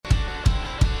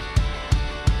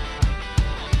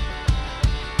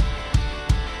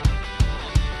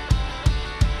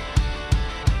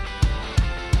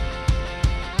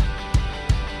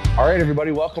right,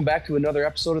 everybody, welcome back to another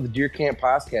episode of the Deer Camp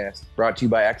Podcast, brought to you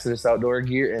by Exodus Outdoor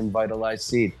Gear and Vitalized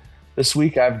Seed. This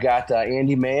week, I've got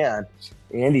Andy May on.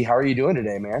 Andy, how are you doing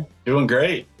today, man? Doing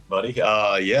great, buddy.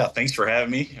 Yeah, thanks for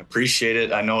having me. Appreciate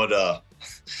it. I know it.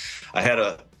 I had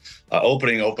a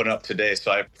opening open up today, so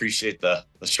I appreciate the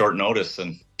short notice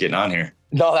and getting on here.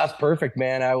 No, that's perfect,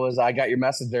 man. I got your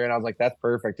message there, and I was like, that's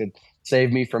perfect. It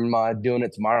saved me from doing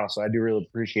it tomorrow, so I do really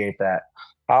appreciate that.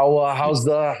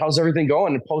 How's everything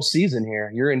going in postseason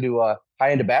here? You're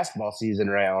high into basketball season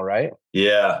right now, right?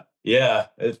 Yeah.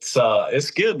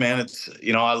 It's good, man.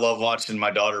 I love watching my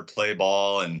daughter play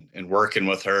ball and working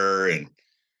with her and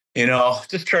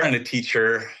just trying to teach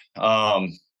her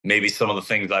maybe some of the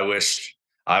things I wish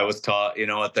I was taught,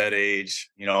 at that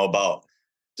age, about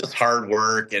just hard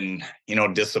work and,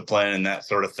 discipline and that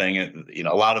sort of thing. And,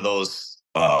 a lot of those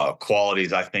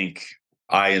qualities, I think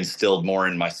I instilled more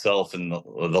in myself in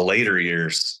the later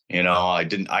years. I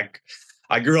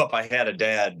grew up, I had a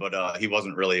dad, but he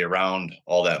wasn't really around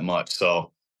all that much.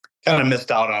 So kind of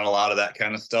missed out on a lot of that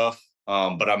kind of stuff.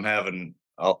 But I'm having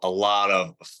a lot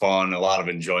of fun, a lot of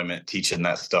enjoyment teaching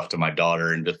that stuff to my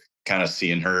daughter and just kind of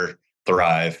seeing her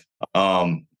thrive.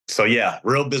 So yeah,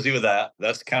 real busy with that.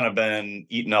 That's kind of been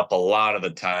eating up a lot of the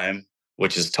time,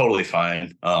 which is totally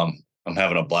fine. I'm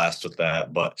having a blast with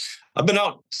that, but I've been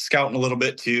out scouting a little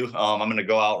bit too. I'm going to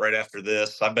go out right after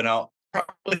this. I've been out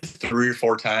probably 3 or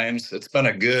 4 times. It's been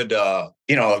a good, a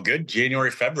good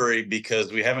January, February,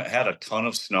 because we haven't had a ton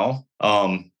of snow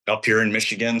up here in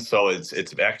Michigan. So it's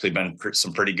actually been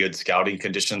some pretty good scouting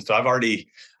conditions. So I've already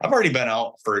been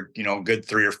out for, good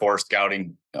 3 or 4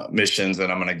 scouting missions,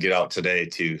 and I'm going to get out today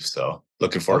too. So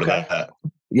looking forward to that.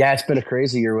 Yeah, it's been a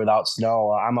crazy year without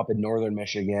snow. I'm up in northern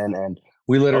Michigan, and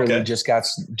we literally just got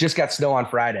snow on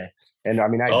Friday. And I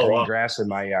mean, I had green grass in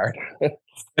my yard.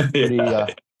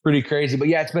 Pretty crazy. But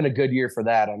yeah, it's been a good year for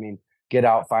that. I mean, get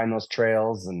out, find those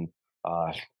trails, and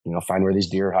find where these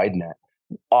deer are hiding at.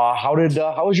 How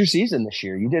was your season this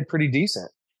year? You did pretty decent.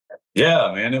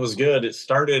 Yeah, man, it was good. It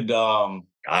started,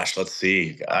 let's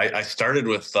see. I started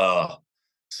with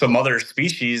some other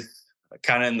species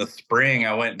kind of in the spring.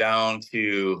 I went down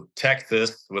to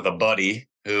Texas with a buddy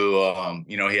who,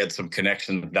 he had some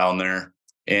connections down there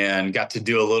and got to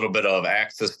do a little bit of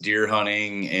access deer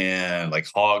hunting and like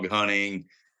hog hunting,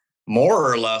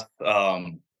 more or less. I've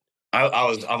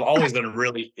always been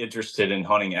really interested in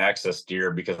hunting access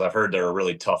deer because I've heard they're a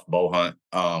really tough bow hunt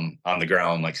on the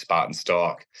ground, like spot and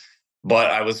stalk.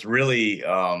 But I was really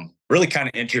kind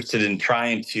of interested in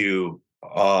trying to,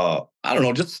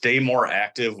 just stay more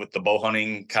active with the bow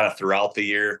hunting kind of throughout the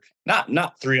year.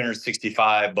 Not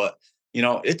 365, but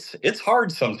it's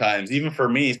hard sometimes, even for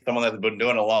me, someone that's been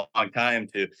doing a long time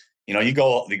to, you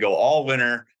go all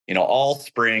winter, all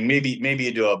spring, maybe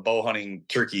you do a bow hunting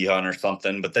turkey hunt or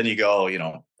something, but then you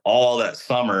go, all that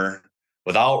summer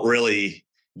without really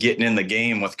getting in the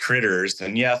game with critters.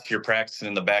 And yes, you're practicing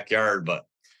in the backyard, but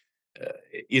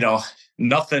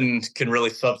nothing can really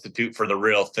substitute for the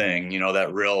real thing,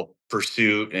 that real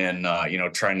pursuit and,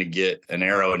 trying to get an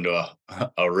arrow into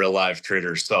a real live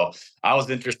critter. So I was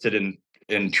interested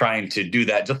in trying to do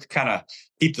that, just to kind of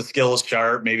keep the skills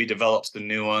sharp, maybe develop some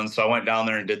new ones. So I went down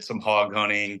there and did some hog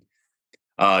hunting,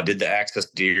 did the access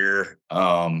deer.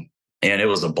 And it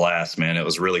was a blast, man. It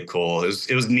was really cool.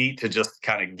 It was neat to just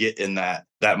kind of get in that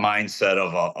mindset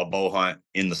of a bow hunt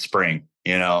in the spring,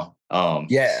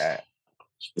 Yeah.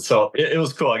 So it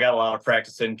was cool. I got a lot of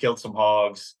practice in, killed some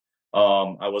hogs.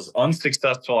 I was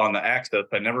unsuccessful on the access.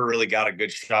 I never really got a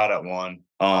good shot at one.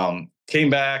 Came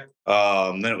back.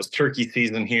 Then it was turkey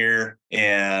season here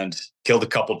and killed a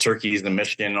couple turkeys in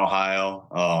Michigan and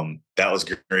Ohio. That was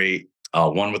great.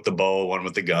 One with the bow, one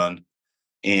with the gun.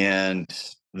 And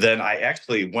then I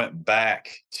actually went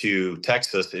back to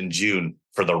Texas in June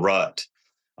for the rut.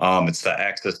 It's the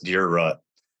access deer rut.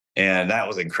 And that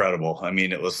was incredible. I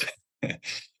mean, it was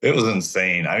it was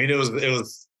insane. I mean, it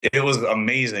was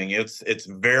amazing. It's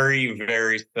very,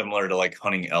 very similar to like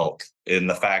hunting elk in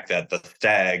the fact that the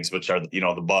stags, which are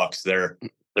the bucks, they're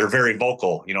very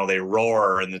vocal. They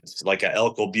roar, and it's like an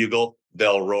elk will bugle.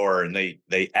 They'll roar, and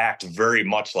they act very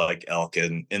much like elk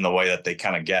in the way that they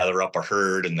kind of gather up a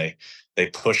herd and they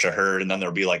push a herd, and then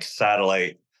there'll be like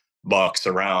satellite bucks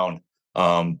around.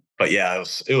 But yeah,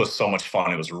 it was so much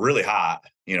fun. It was really hot,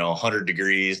 100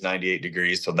 degrees, 98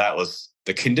 degrees. So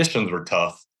the conditions were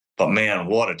tough, but man,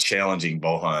 what a challenging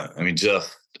bow hunt. I mean,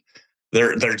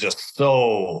 they're just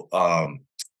so,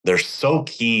 they're so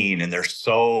keen and they're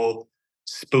so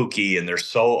spooky and they're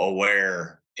so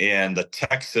aware. And the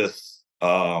Texas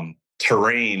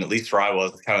terrain, at least where I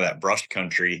was, kind of that brush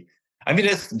country. I mean,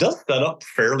 it does set up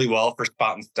fairly well for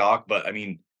spot and stalk, but I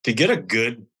mean, to get a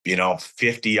good,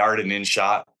 50-yard and in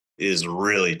shot is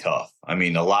really tough. I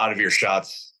mean, a lot of your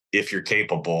shots, if you're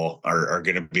capable, are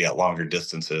going to be at longer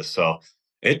distances. So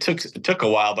it took a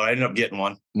while, but I ended up getting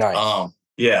one. Nice.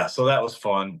 Yeah, so that was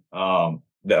fun.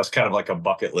 That was kind of like a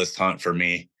bucket list hunt for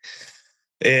me.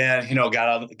 And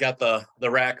got the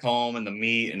rack home and the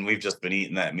meat, and we've just been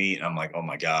eating that meat. And I'm like, oh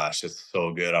my gosh, it's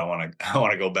so good. I want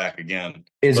to go back again.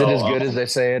 Is it So as good as they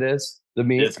say it is? The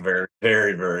meat? it's very,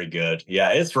 very, very good.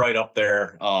 Yeah, it's right up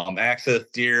there. Access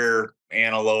deer,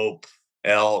 antelope,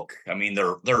 elk. I mean,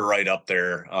 they're right up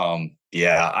there.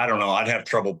 Yeah, I don't know. I'd have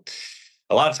trouble.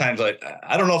 A lot of times,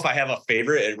 I don't know if I have a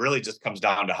favorite. It really just comes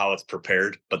down to how it's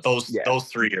prepared. But those Yeah. those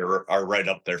three are right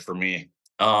up there for me.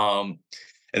 Um,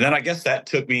 and then I guess that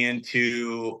took me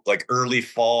into like early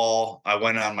fall. I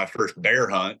went on my first bear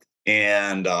hunt,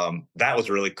 and that was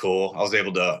really cool. I was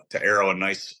able to arrow a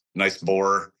nice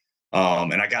boar,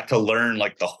 and I got to learn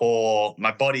like the whole.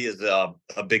 My buddy is a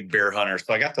big bear hunter,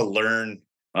 so I got to learn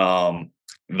um,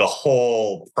 the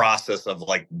whole process of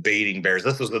like baiting bears.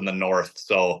 This was in the north,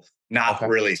 so not Okay.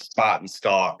 really spot and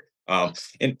stalk.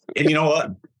 And you know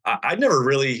what? I never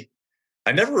really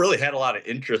had a lot of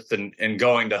interest in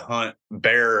going to hunt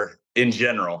bear in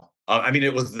general. I mean,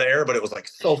 it was there, but it was like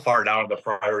so far down the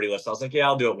priority list. I was like, yeah,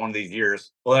 I'll do it one of these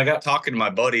years. Well, I got talking to my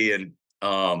buddy, and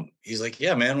he's like,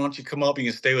 yeah, man, why don't you come up?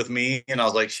 You can stay with me. And I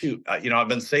was like, shoot, I've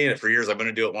been saying it for years. I'm going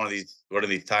to do it one of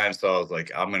these times. So I was like,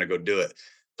 I'm going to go do it.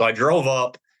 So I drove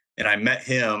up and I met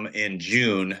him in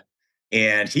June,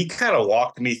 and he kind of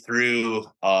walked me through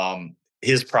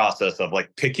his process of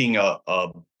like picking a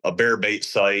bear bait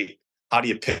site. How do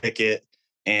you pick it,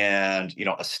 and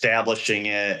establishing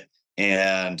it,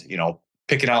 and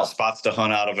picking out spots to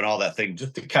hunt out of and all that thing,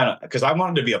 just to kind of, because I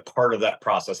wanted to be a part of that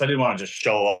process. I didn't want to just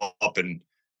show up and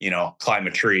climb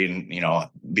a tree and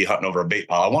be hunting over a bait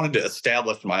pile. I wanted to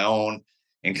establish my own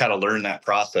and kind of learn that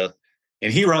process.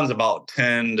 And he runs about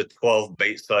 10 to 12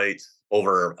 bait sites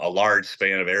over a large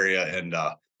span of area. And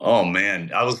oh man,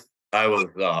 I was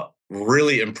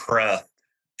really impressed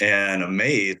and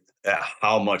amazed at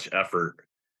how much effort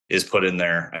is put in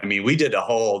there. I mean, we did a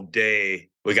whole day.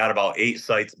 We got about 8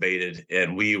 sites baited,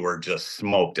 and we were just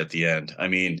smoked at the end. I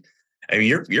mean,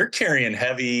 you're carrying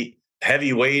heavy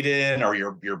weight in, or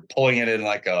you're pulling it in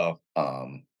like a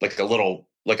little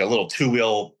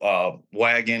 2-wheel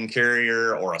wagon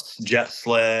carrier or a jet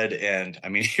sled, and I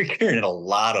mean, you're carrying a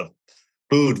lot of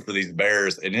food for these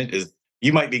bears, and it is.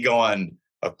 You might be going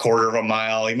a quarter of a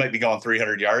mile. You might be going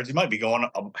 300 yards. You might be going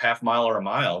a half mile or a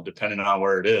mile, depending on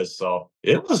where it is. So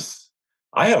it was.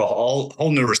 I have a whole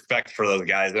new respect for those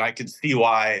guys, and I could see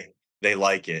why they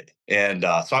like it. And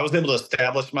so I was able to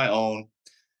establish my own.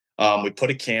 We put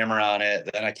a camera on it.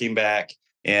 Then I came back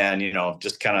and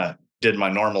just kind of did my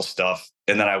normal stuff.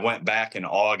 And then I went back in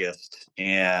August,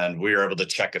 and we were able to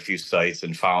check a few sites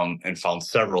and found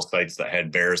several sites that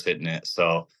had bears hitting it.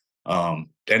 So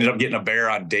ended up getting a bear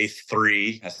on day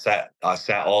 3. I sat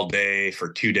all day for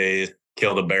 2 days.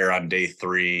 Killed a bear on day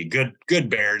 3. Good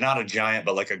bear, not a giant,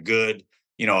 but like a good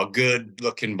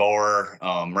looking boar,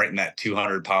 right in that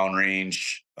 200-pound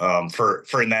range.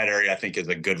 For in that area, I think is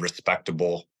a good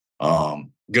respectable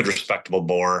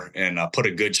boar, and put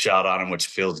a good shot on him, which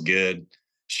feels good.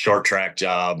 Short track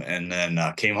job, and then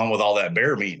came home with all that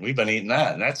bear meat. We've been eating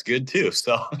that, and that's good too.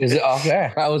 So Is it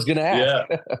okay? I was gonna ask.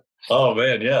 yeah. Oh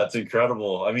man, yeah, it's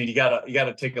incredible. I mean, you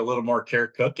gotta take a little more care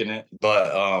cooking it,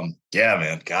 but yeah,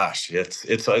 man, gosh,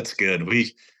 it's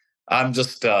good. I'm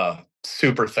just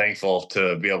super thankful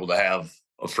to be able to have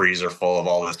a freezer full of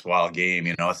all this wild game.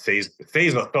 It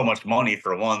saves us so much money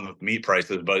for one with meat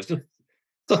prices, but it's just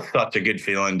such a good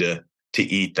feeling to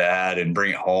eat that and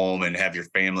bring it home and have your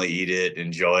family eat it,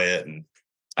 enjoy it. And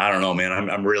I don't know, man.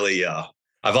 I'm really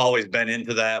I've always been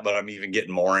into that, but I'm even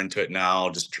getting more into it now,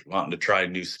 just wanting to try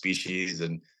new species,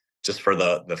 and just for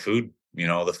the food,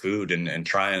 the food, and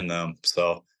trying them.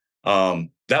 So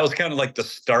that was kind of like the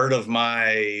start of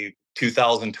my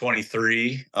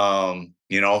 2023.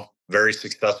 Very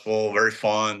successful, very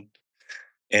fun.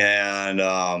 And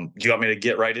do you want me to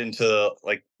get right into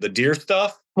like the deer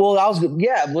stuff? Well,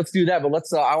 yeah, let's do that. But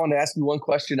I want to ask you one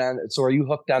question on it. So, are you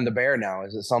hooked on the bear now?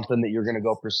 Is it something that you're going to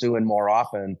go pursuing more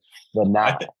often than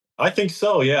I not? think I think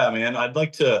so. Yeah, man. I'd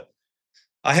like to.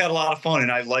 I had a lot of fun, and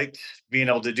I liked being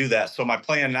able to do that. So my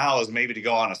plan now is maybe to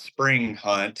go on a spring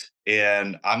hunt,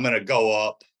 and I'm gonna go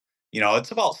up.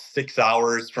 It's about 6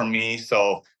 hours from me,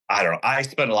 so I don't know. I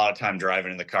spend a lot of time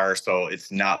driving in the car, so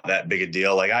it's not that big a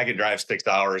deal. Like I could drive 6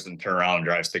 hours and turn around and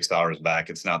drive 6 hours back.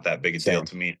 It's not that big a deal Same.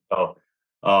 to me. So,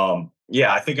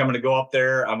 yeah, I think I'm gonna go up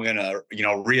there. I'm gonna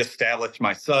reestablish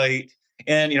my site,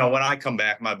 and when I come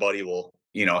back, my buddy will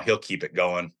he'll keep it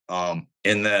going.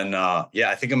 And then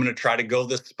I think I'm going to try to go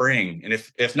this spring. And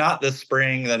if not this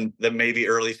spring, then maybe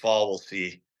early fall, we'll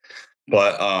see.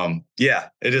 But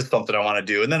it is something I want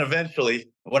to do. And then eventually,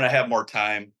 when I have more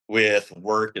time with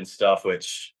work and stuff,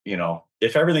 which,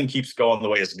 if everything keeps going the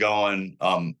way it's going,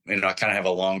 I kind of have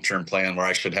a long-term plan where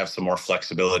I should have some more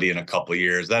flexibility in a couple of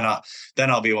years. Then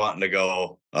I'll be wanting to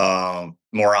go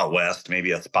more out west,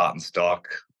 maybe a spot and stalk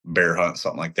bear hunt,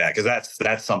 something like that. Cause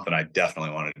that's something I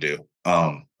definitely want to do.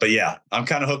 But yeah, I'm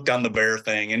kind of hooked on the bear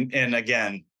thing. And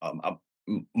again, I'm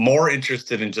more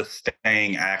interested in just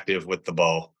staying active with the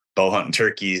bow hunting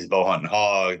turkeys, bow hunting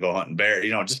hogs, bow hunting bear,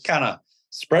 just kind of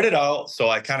spread it out. So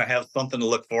I kind of have something to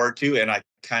look forward to. And I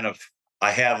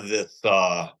have this,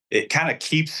 it kind of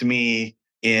keeps me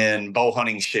in bow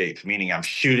hunting shape, meaning I'm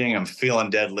shooting, I'm feeling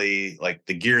deadly, like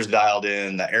the gear's dialed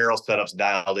in, the arrow setup's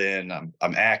dialed in,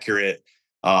 I'm accurate.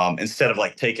 Instead of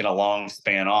like taking a long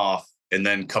span off and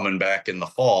then coming back in the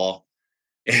fall.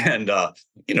 And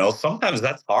sometimes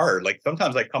that's hard. Like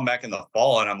sometimes I come back in the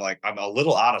fall and I'm like, I'm a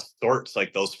little out of sorts,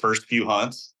 like those first few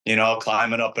hunts,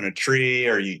 climbing up in a tree,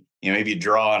 or maybe you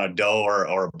draw on a doe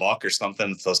or a buck or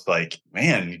something. So it's like,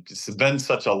 man, it's been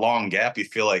such a long gap. You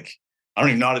feel like I don't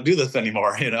even know how to do this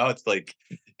anymore. It's like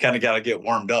kind of got to get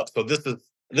warmed up. So this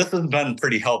has been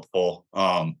pretty helpful.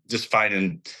 Just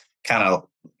finding kind of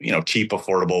cheap,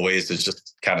 affordable ways to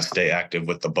just kind of stay active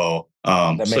with the bow.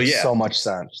 That makes so much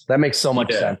sense. That makes so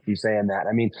much sense. You saying that.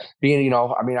 I mean,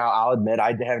 I'll admit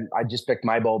I just picked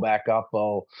my bow back up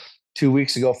 2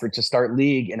 weeks ago to start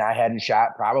league, and I hadn't shot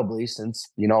probably since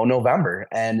November.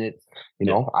 And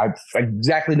I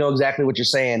exactly know what you're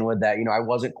saying with that. I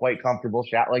wasn't quite comfortable,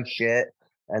 shot like shit.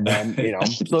 And then,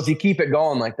 so if you keep it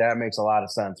going like that, it makes a lot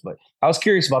of sense. But I was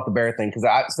curious about the bear thing because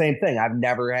same thing. I've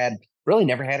never had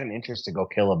an interest to go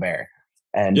kill a bear.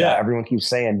 And everyone keeps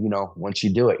saying, once you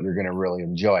do it, you're going to really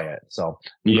enjoy it. So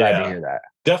I'm glad to hear that.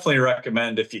 Definitely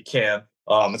recommend if you can.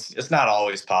 It's not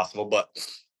always possible, but,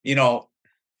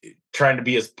 trying to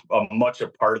be as much a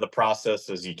part of the process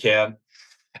as you can.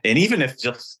 And even if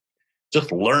just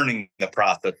learning the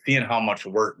process, seeing how much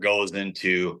work goes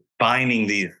into finding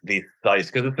these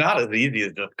sites, because it's not as easy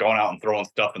as just going out and throwing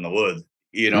stuff in the woods.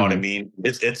 You know what I mean?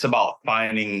 It's about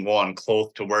finding one close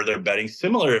to where they're bedding.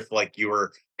 Similar if like you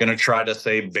were going to try to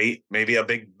say bait, maybe a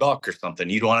big buck or something.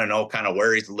 You'd want to know kind of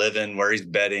where he's living, where he's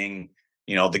bedding,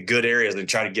 the good areas, and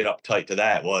try to get up tight to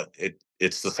that. Well,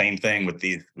 it's the same thing with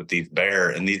these bear,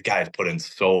 and these guys put in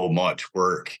so much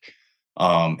work.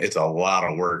 It's a lot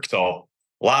of work. So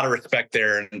a lot of respect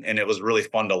there. And it was really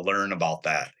fun to learn about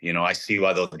that. I see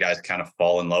why those guys kind of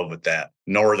fall in love with that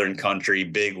northern country,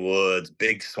 big woods,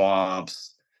 big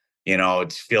swamps.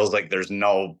 It feels like there's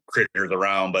no critters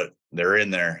around, but they're in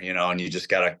there, and you just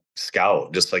got to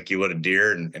scout just like you would a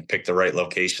deer and pick the right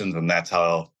locations. And that's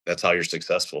how you're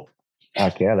successful.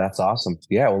 Okay. That's awesome.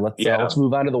 Yeah. Well, let's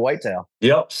move on to the whitetail.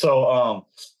 Yep. So,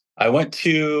 I went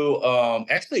to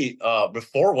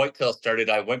before whitetail started,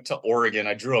 I went to Oregon.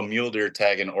 I drew a mule deer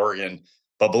tag in Oregon,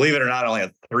 but believe it or not, I only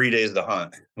had 3 days to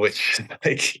hunt, which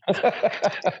like,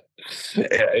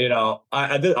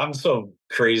 I'm so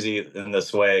crazy in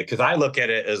this way because I look at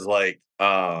it as like,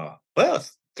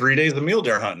 it's 3 days of mule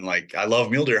deer hunting. Like I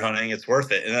love mule deer hunting; it's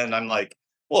worth it. And then I'm like,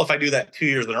 well, if I do that 2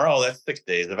 years in a row, that's 6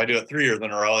 days. If I do it 3 years in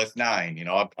a row, that's 9.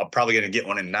 I'm probably going to get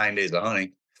one in 9 days of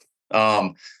hunting.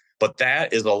 But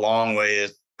that is a long way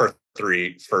for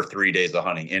 3 days of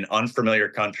hunting in unfamiliar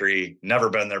country.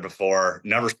 Never been there before,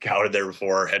 never scouted there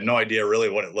before, had no idea really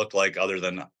what it looked like other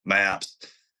than maps.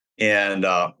 And,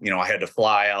 I had to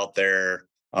fly out there,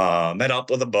 met up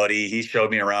with a buddy. He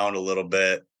showed me around a little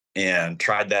bit and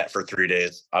tried that for 3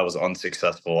 days. I was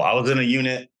unsuccessful. I was in a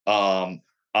unit on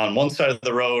one side of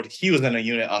the road. He was in a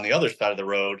unit on the other side of the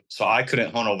road. So I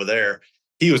couldn't hunt over there.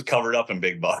 He was covered up in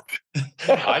big buck.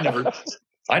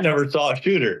 I never saw a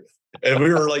shooter, and we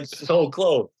were like so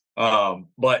close.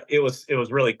 But it was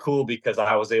really cool because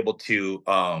I was able to,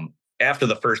 after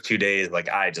the first 2 days, like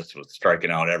I just was striking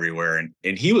out everywhere,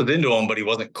 and he was into them, but he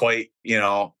wasn't quite,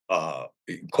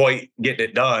 quite getting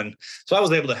it done. So I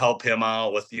was able to help him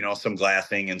out with, some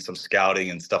glassing and some scouting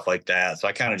and stuff like that. So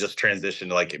I kind of just transitioned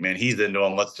to like, man, he's into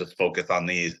them. Let's just focus on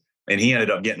these. And he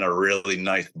ended up getting a really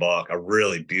nice buck, a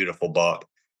really beautiful buck.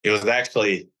 It was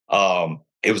actually,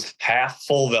 it was half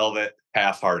full velvet,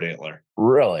 half hard antler.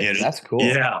 Really? That's cool.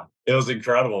 Yeah. It was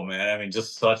incredible, man. I mean,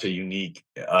 just such a unique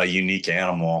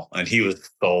animal. And he was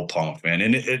so pumped, man.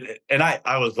 And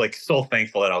I was like so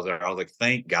thankful that I was there. I was like,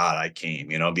 thank God I came,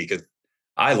 because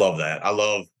I love that. I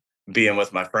love being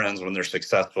with my friends when they're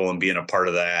successful and being a part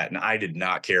of that. And I did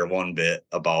not care one bit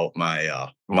about my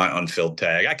my unfilled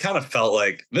tag. I kind of felt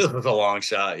like this was a long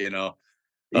shot,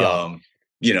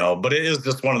 Yeah. But it is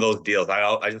just one of those deals.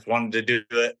 I just wanted to do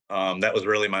it. That was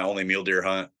really my only mule deer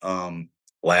hunt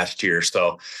last year.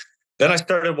 So then I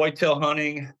started whitetail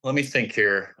hunting. Let me think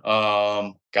here.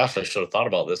 Gosh, I should have thought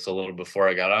about this a little before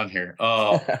I got on here.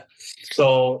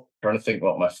 So trying to think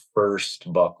what my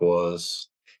first buck was.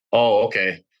 Oh,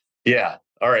 okay. Yeah.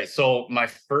 All right. So my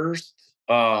first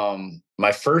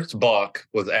buck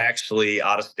was actually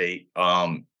out of state.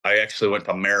 I actually went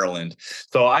to Maryland.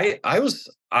 So I was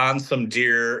on some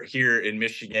deer here in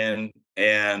Michigan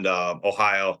and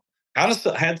Ohio.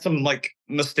 Honestly, had some like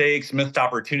mistakes, missed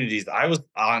opportunities. I was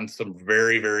on some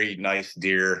very, very nice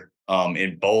deer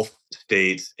in both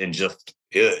states, and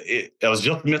I was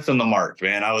just missing the mark,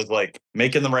 man. I was like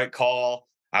making the right call.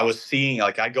 I was seeing,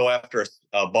 like, I'd go after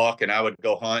a buck and I would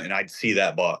go hunt and I'd see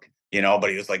that buck, but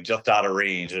he was like just out of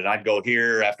range. And I'd go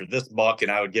here after this buck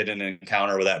and I would get in an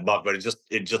encounter with that buck, but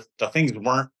the things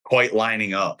weren't quite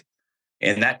lining up.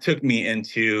 And that took me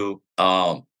into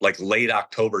like late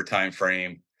October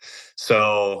timeframe.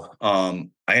 So I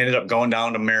ended up going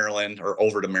down to Maryland, or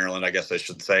over to Maryland, I guess I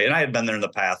should say. And I had been there in the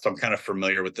past, so I'm kind of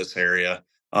familiar with this area.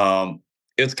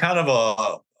 It's kind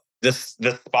of this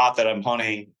spot that I'm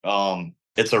hunting.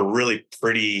 It's a really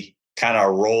pretty kind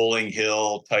of rolling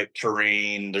hill type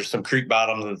terrain. There's some creek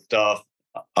bottoms and stuff.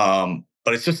 But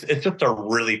it's just a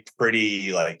really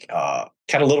pretty, like,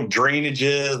 kind of little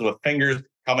drainages with fingers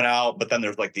coming out. But then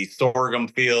there's like these sorghum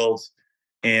fields,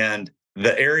 and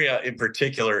the area in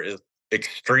particular is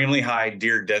extremely high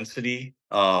deer density,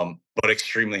 but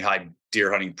extremely high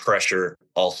deer hunting pressure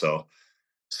also.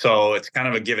 So it's kind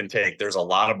of a give and take. There's a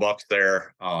lot of bucks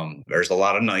there. There's a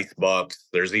lot of nice bucks.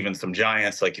 There's even some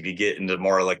giants. Like if you get into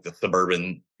more like the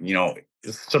suburban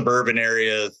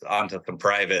areas, onto some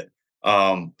private.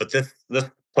 But this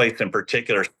place in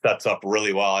particular sets up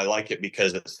really well. I like it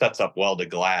because it sets up well to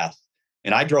glass.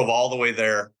 And I drove all the way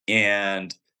there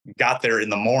and got there in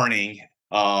the morning.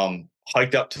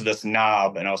 Hiked up to this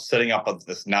knob, and I was sitting up on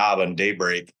this knob on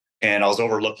daybreak, and I was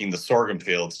overlooking the sorghum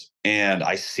fields, and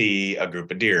I see a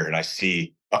group of deer, and I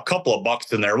see a couple of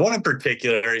bucks in there. One in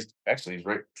particular, he's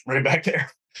right back there,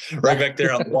 right back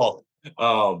there on the wall.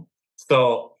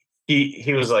 So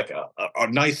he was like a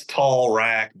nice tall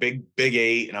rack, big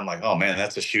 8, and I'm like, oh man,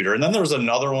 that's a shooter. And then there was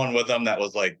another one with him that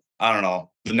was like, I don't know,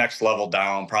 the next level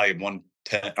down, probably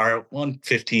 110 or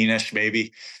 115ish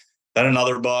maybe. Then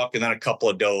another buck, and then a couple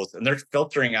of does. And they're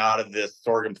filtering out of this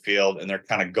sorghum field, and they're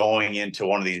kind of going into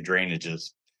one of these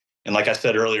drainages. And like I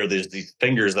said earlier, there's these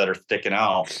fingers that are sticking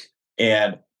out.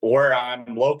 And where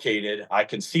I'm located, I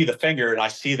can see the finger, and I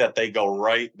see that they go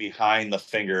right behind the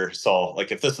finger. So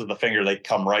like if this is the finger, they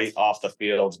come right off the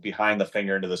fields behind the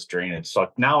finger into this drainage.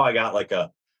 So now I got like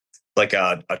a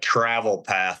travel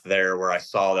path there where I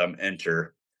saw them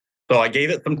enter. So I gave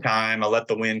it some time. I let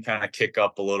the wind kind of kick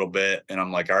up a little bit. And I'm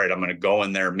like, all right, I'm going to go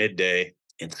in there midday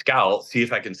and scout, see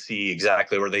if I can see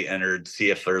exactly where they entered, see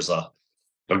if there's a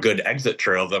good exit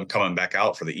trail of them coming back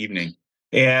out for the evening.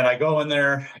 And I go in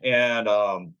there, and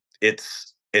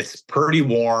it's pretty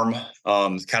warm.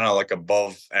 It's kind of like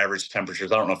above average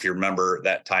temperatures. I don't know if you remember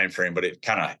that time frame, but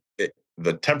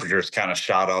the temperatures kind of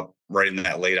shot up right in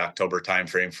that late October time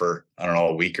frame for, I don't know,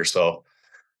 a week or so.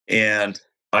 And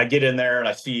I get in there and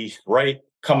I see right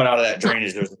coming out of that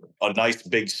drainage, there's a nice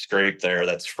big scrape there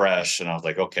that's fresh. And I was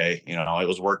like, okay, it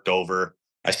was worked over.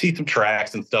 I see some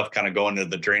tracks and stuff kind of going into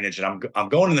the drainage, and I'm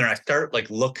going in there. And I start like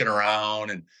looking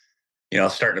around and,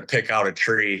 starting to pick out a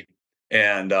tree.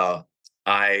 And I'm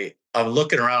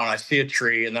looking around, I see a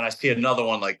tree, and then I see another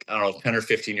one, like, I don't know, 10 or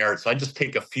 15 yards. So I just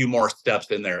take a few more steps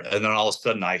in there. And then all of a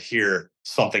sudden I hear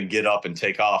something get up and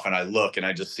take off. And I look and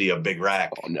I just see a big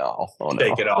rack. Oh no. Oh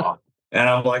Take no. it off. And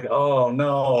I'm like, oh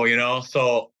no.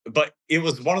 So, but it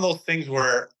was one of those things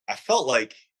where I felt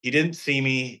like he didn't see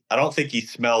me. I don't think he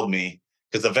smelled me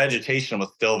because the vegetation was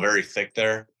still very thick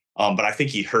there. But I think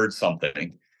he heard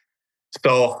something.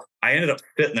 So I ended up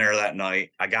sitting there that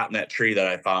night. I got in that tree that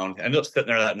I found. I ended up sitting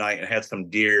there that night and had some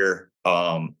deer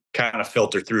kind of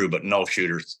filter through, but no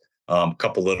shooters. A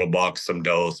couple little bucks, some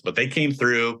does, but they came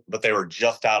through, but they were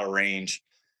just out of range.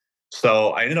 So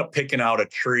I ended up picking out a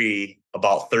tree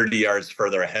about 30 yards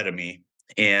further ahead of me.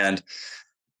 And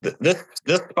this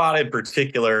spot in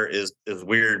particular is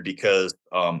weird because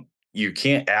you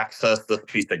can't access this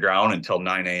piece of ground until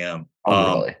 9 a.m.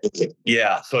 Oh, really?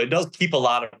 Yeah, so it does keep a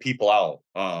lot of people out.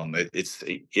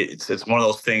 It's one of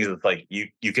those things. It's like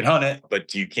you can hunt it,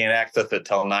 but you can't access it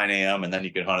till 9 a.m. and then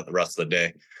you can hunt it the rest of the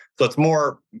day. So it's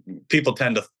more, people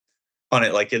tend to hunt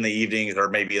it like in the evenings or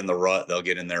maybe in the rut. They'll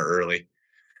get in there early.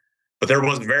 But there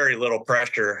was very little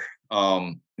pressure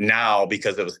now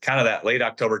because it was kind of that late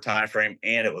October timeframe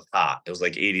and it was hot. It was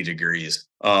like 80 degrees.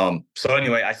 So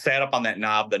anyway, I sat up on that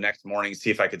knob the next morning, see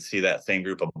if I could see that same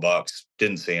group of bucks.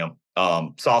 Didn't see them.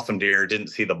 Saw some deer, didn't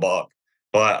see the buck.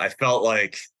 But I felt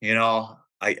like,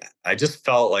 I just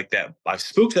felt like that I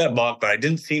spooked that buck, but I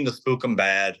didn't seem to spook him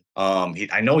bad.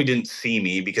 I know he didn't see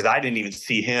me because I didn't even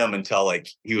see him until like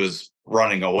he was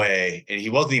running away, and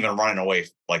he wasn't even running away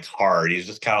like hard. He was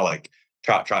just kind of like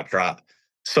trot, trot, trot.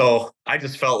 So I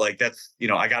just felt like that's,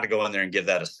 I got to go in there and give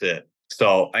that a sit.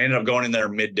 So I ended up going in there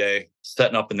midday,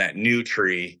 setting up in that new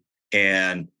tree,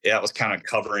 and that was kind of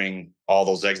covering all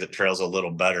those exit trails a little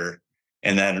better.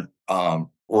 And then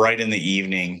right in the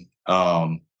evening,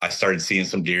 I started seeing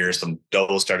some deer, some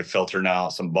does started filtering out,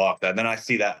 some buck. And then I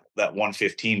see that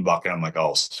 115 buck, and I'm like,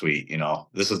 oh, sweet,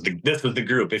 this is the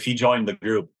group. If he joined the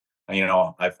group,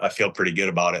 I feel pretty good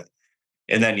about it.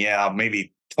 And then, yeah,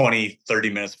 maybe 20, 30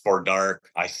 minutes before dark,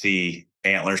 I see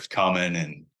antlers coming,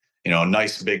 and,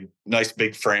 nice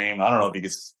big frame. I don't know if you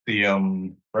can see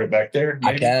him right back there.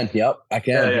 Maybe. I can. Yep. I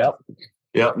can. Yeah.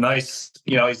 Yep. Nice.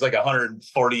 He's like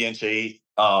 140-inch 8.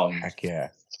 Heck yeah.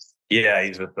 Yeah,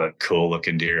 he's just a cool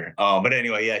looking deer. But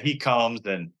anyway, yeah, he comes,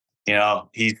 and,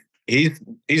 he's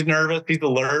nervous. He's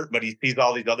alert, but he sees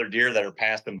all these other deer that are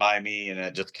passing by me, and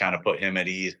it just kind of put him at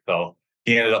ease. So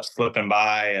he ended up slipping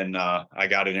by, and I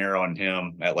got an arrow on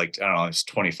him at like, I don't know, it's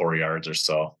 24 yards or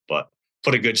so, but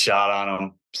put a good shot on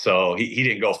him. So he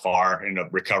didn't go far. Ended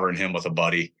up recovering him with a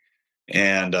buddy.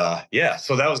 And yeah,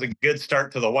 so that was a good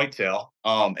start to the whitetail.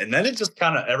 And then it just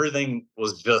kind of, everything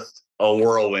was just a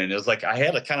whirlwind. It was like I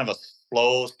had a kind of a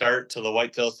slow start to the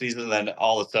whitetail season. Then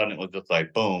all of a sudden it was just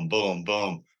like boom, boom,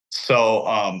 boom.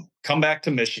 So come back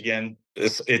to Michigan.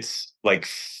 It's like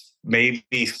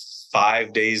maybe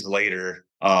 5 days later,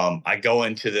 I go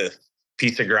into this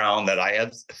piece of ground that I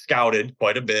had scouted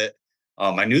quite a bit.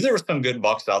 I knew there were some good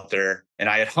bucks out there, and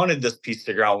I had hunted this piece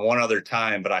of ground one other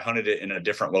time, but I hunted it in a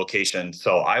different location.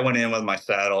 So I went in with my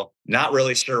saddle, not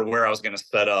really sure where I was going to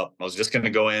set up. I was just going to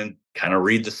go in, kind of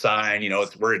read the sign.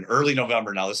 We're in early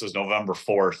November now. This was November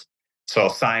 4th. So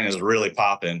sign is really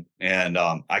popping. And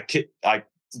I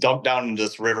dumped down into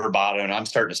this river bottom, and I'm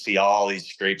starting to see all these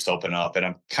scrapes open up. And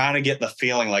I'm kind of getting the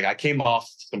feeling like I came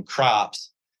off some crops,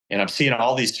 and I'm seeing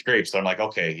all these scrapes. So I'm like,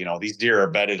 okay, these deer are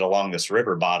bedded along this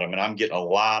river bottom, and I'm getting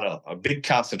a big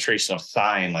concentration of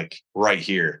sign like right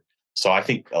here. So I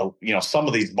think, some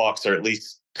of these bucks are at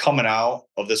least coming out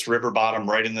of this river bottom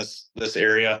right in this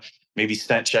area, maybe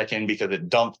scent checking because it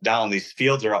dumped down. These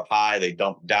fields are up high. They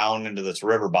dumped down into this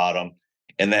river bottom.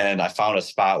 And then I found a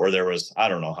spot where there was, I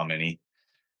don't know how many,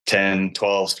 10,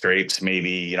 12 scrapes,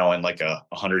 maybe, in like a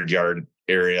 100-yard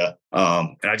area.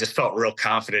 And I just felt real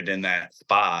confident in that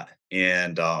spot.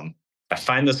 And I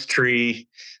find this tree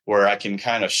where I can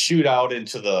kind of shoot out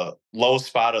into the low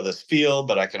spot of this field,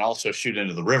 but I can also shoot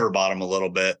into the river bottom a little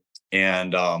bit.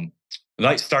 And the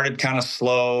night started kind of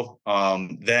slow.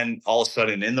 Then all of a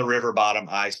sudden in the river bottom,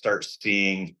 I start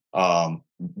seeing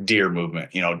deer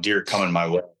movement, deer coming my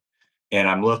way. And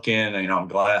I'm looking, and, I'm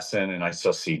glassing, and I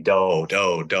still see doe,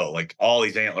 like all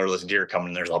these antlerless deer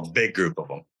coming. There's a big group of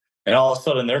them. And all of a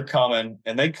sudden they're coming,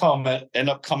 and they end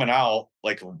up coming out,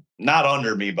 like not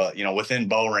under me, but, within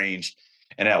bow range.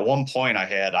 And at one point I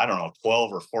had, I don't know,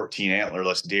 12 or 14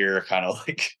 antlerless deer kind of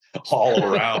like all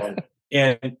around.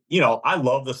 And, I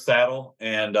love the saddle,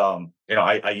 and,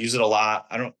 I use it a lot.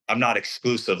 I'm not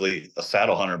exclusively a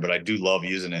saddle hunter, but I do love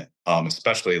using it,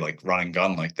 especially like running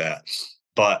gun like that.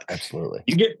 But absolutely,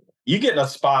 you get in a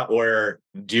spot where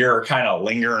deer are kind of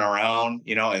lingering around,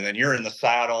 and then you're in the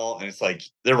saddle, and it's like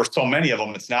there were so many of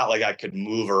them. It's not like I could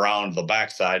move around the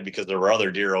backside because there were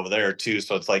other deer over there too.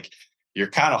 So it's like you're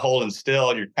kind of holding still,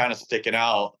 and you're kind of sticking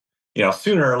out.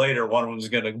 Sooner or later, one of them is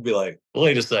going to be like,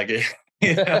 "Wait a second."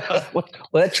 Well,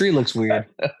 that tree looks weird.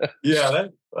 Yeah,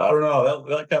 I don't know.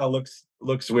 That kind of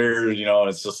looks weird.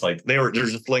 It's just like they're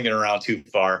just lingering around too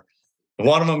far.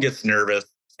 One of them gets nervous,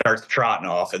 starts trotting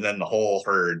off, and then the whole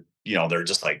herd, they're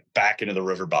just like back into the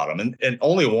river bottom. And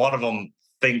only one of them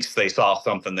thinks they saw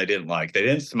something they didn't like. They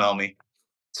didn't smell me.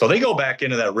 So they go back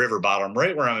into that river bottom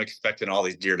right where I'm expecting all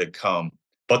these deer to come.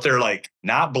 But they're like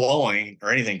not blowing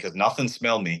or anything because nothing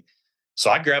smelled me. So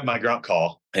I grab my grunt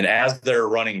call, and as they're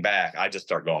running back, I just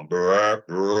start going brr,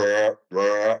 brr,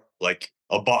 brr, like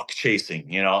a buck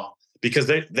chasing, because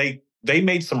they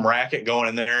made some racket going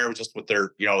in there just with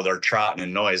their, their trotting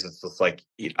and noise. It's just like,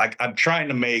 I'm trying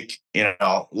to make,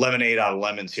 lemonade out of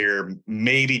lemons here.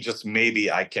 Maybe, just maybe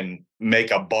I can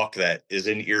make a buck that is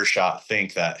in earshot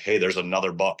think that, hey, there's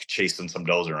another buck chasing some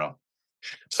does around.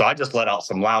 So I just let out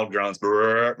some loud grunts,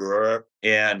 brr, brr,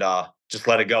 and just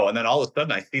let it go. And then all of a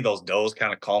sudden I see those does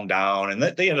kind of calm down and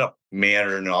they end up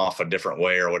meandering off a different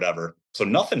way or whatever. So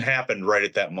nothing happened right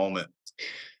at that moment.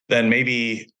 Then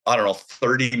maybe, I don't know,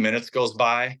 30 minutes goes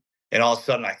by and all of a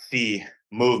sudden I see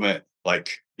movement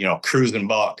like, cruising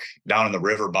buck down in the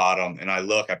river bottom. And I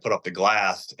put up the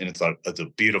glass and it's a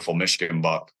beautiful Michigan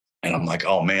buck. And I'm like,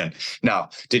 oh man. Now,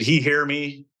 did he hear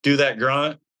me do that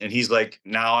grunt? And he's like,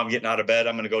 now I'm getting out of bed.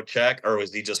 I'm going to go check. Or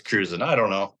was he just cruising? I don't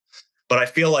know. But I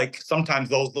feel like sometimes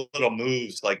those little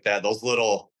moves like that, those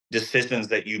little decisions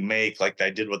that you make, like I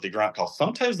did with the grunt call,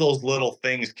 sometimes those little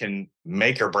things can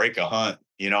make or break a hunt,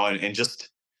 and just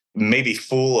maybe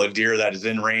fool a deer that is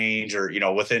in range or,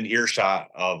 within earshot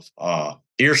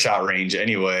range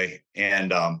anyway.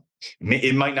 And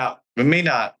it may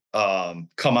not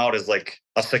come out as like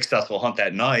a successful hunt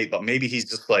that night, but maybe he's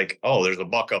just like, oh, there's a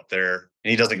buck up there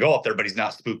and he doesn't go up there, but he's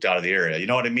not spooked out of the area. You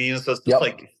know what I mean? So it's just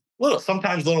like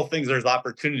sometimes little things, there's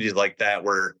opportunities like that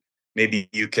where maybe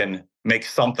you can make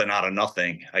something out of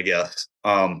nothing, I guess.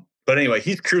 But anyway,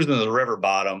 he's cruising to the river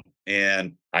bottom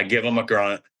and I give him a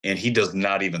grunt and he does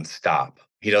not even stop.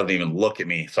 He doesn't even look at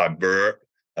me. So I burp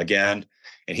again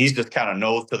and he's just kind of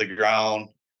nose to the ground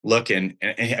looking.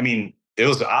 And I mean, it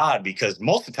was odd because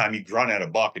most of the time he'd run at a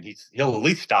buck and he'll at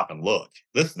least stop and look.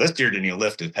 This deer didn't even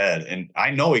lift his head and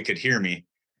I know he could hear me.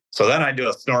 So then I do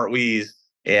a snort wheeze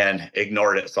and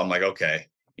ignored it. So I'm like, okay,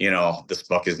 this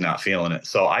buck is not feeling it.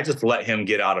 So I just let him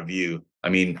get out of view. I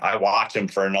mean, I watch him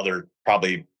for another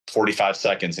probably 45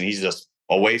 seconds and he's just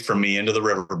away from me into the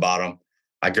river bottom.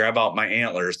 I grab out my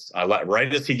antlers.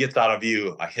 Right as he gets out of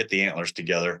view, I hit the antlers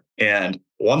together. And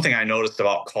one thing I noticed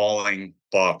about calling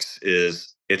bucks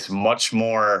is it's much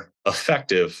more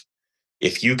effective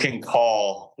if you can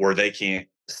call where they can't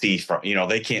see from,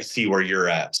 they can't see where you're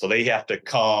at. So they have to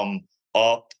come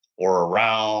up or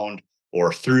around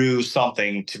or through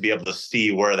something to be able to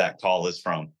see where that call is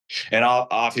from. And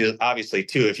obviously,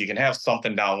 too, if you can have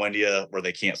something downwind you where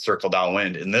they can't circle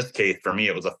downwind, in this case, for me,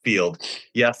 it was a field.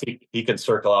 Yes, he can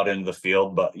circle out into the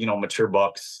field, but, mature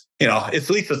bucks, at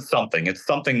least it's something. It's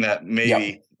something that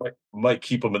maybe might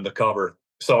keep them in the cover.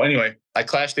 So anyway, I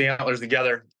clashed the antlers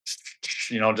together,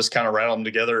 just kind of rattled them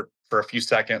together for a few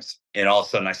seconds. And all of a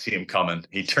sudden I see him coming.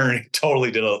 He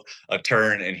totally did a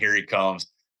turn and here he comes.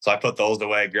 So I put those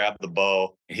away, grabbed the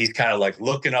bow, and he's kind of like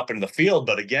looking up into the field.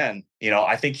 But again,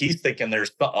 I think he's thinking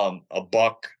there's a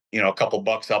buck, a couple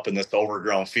bucks up in this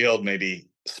overgrown field, maybe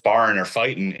sparring or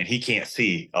fighting, and he can't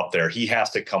see up there. He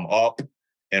has to come up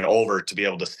and over to be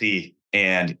able to see.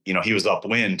 And, he was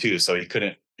upwind too. So he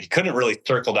couldn't really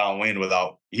circle downwind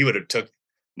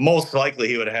most likely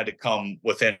he would have had to come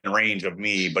within range of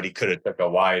me, but he could have took a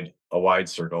wide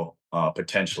circle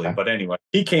potentially. Okay. But anyway,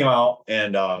 he came out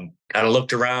and kind of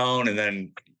looked around and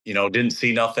then, didn't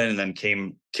see nothing and then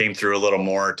came through a little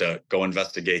more to go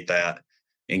investigate that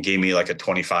and gave me like a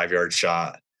 25-yard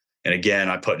shot. And again,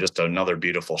 I put just another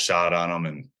beautiful shot on him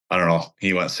and I don't know,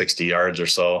 he went 60 yards or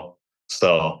so.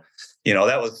 So,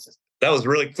 that was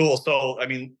really cool. So, I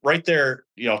mean, right there,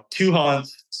 2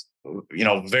 hunts,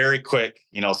 very quick,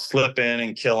 slip in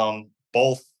and kill them.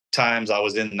 Both times I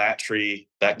was in that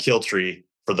kill tree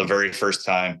for the very first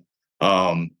time.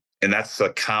 And that's a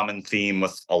common theme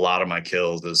with a lot of my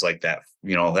kills is like that,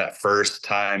 that first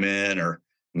time in or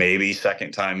maybe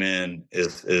second time in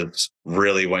is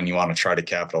really when you want to try to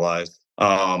capitalize.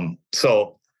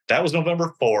 So that was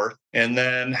November 4th. And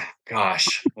then,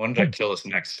 gosh, when did I kill this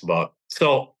next buck?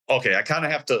 So, okay, I kind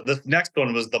of have to, this next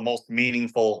one was the most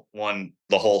meaningful one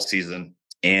the whole season.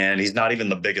 And he's not even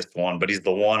the biggest one, but he's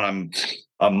the one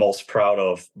I'm most proud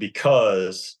of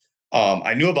because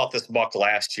I knew about this buck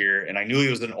last year and I knew he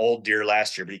was an old deer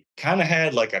last year, but he kind of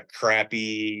had like a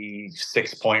crappy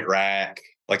 6-point rack,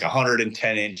 like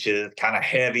 110 inches, kind of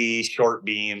heavy, short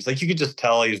beams. Like you could just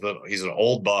tell he's an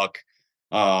old buck.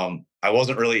 I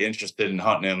wasn't really interested in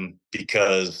hunting him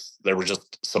because there were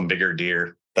just some bigger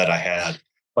deer that I had.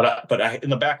 But I, in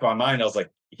the back of my mind, I was like,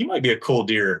 he might be a cool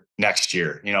deer next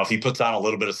year, if he puts on a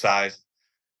little bit of size.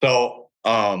 So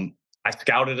I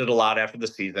scouted it a lot after the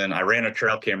season. I ran a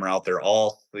trail camera out there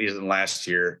all season last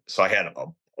year. So I had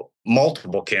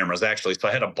multiple cameras, actually. So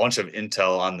I had a bunch of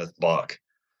intel on this buck.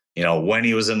 When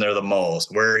he was in there the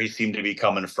most, where he seemed to be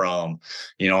coming from.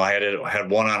 I had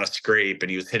one on a scrape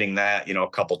and he was hitting that, a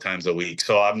couple times a week.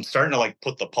 So I'm starting to like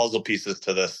put the puzzle pieces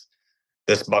to this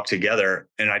buck together.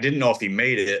 And I didn't know if he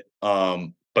made it.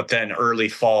 But then early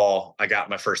fall, I got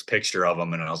my first picture of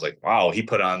him and I was like, wow, he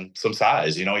put on some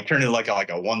size. He turned into like a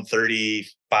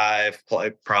 135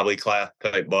 probably class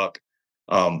type buck.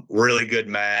 Really good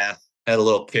math, had a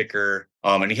little kicker.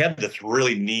 And he had this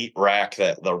really neat rack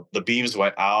that the beams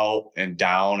went out and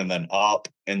down and then up,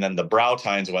 and then the brow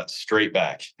tines went straight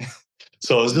back.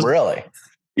 So it was just, Really?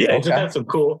 yeah, he just Okay. had some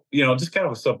cool, just kind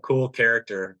of some cool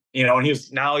character, and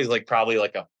he's like probably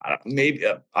like maybe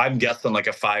I'm guessing like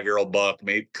a 5-year-old buck,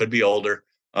 maybe could be older.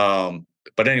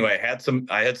 But anyway, I had some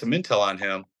intel on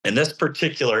him, and this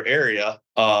particular area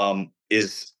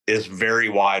is very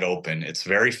wide open. It's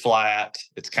very flat.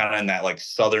 It's kind of in that like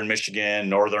southern Michigan,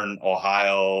 northern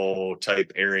Ohio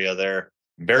type area there.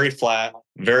 Very flat,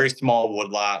 very small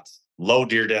woodlots, low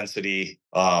deer density,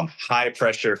 high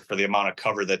pressure for the amount of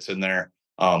cover that's in there.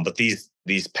 But these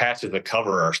patches of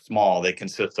cover are small. They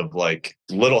consist of like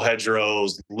little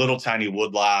hedgerows, little tiny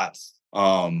woodlots.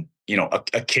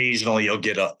 Occasionally you'll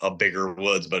get a bigger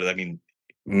woods, but I mean,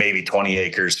 maybe 20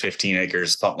 acres, 15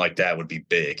 acres, something like that would be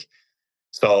big.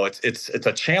 So it's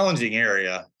a challenging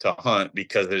area to hunt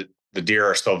because the deer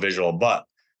are so visual, but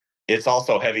it's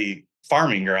also heavy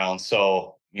farming ground.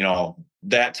 So,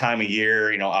 that time of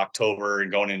year, October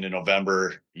and going into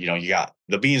November, you got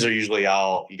the beans are usually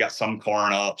out. You got some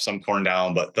corn up, some corn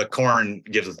down, but the corn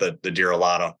gives the deer a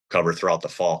lot of cover throughout the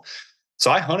fall.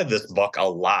 So I hunted this buck a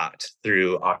lot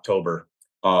through October,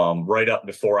 right up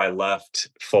before I left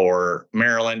for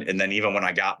Maryland. And then even when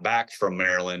I got back from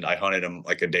Maryland, I hunted him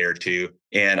like a day or two.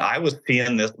 And I was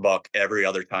seeing this buck every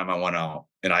other time I went out.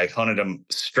 And I hunted him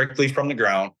strictly from the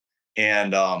ground.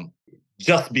 And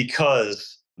just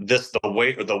because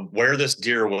where this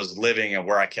deer was living and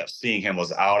where I kept seeing him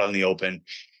was out in the open,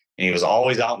 and he was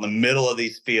always out in the middle of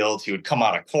these fields. He would come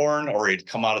out of corn, or he'd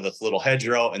come out of this little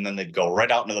hedgerow, and then they'd go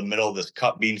right out into the middle of this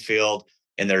cut bean field,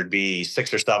 and there'd be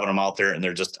 6 or 7 of them out there, and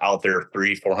they're just out there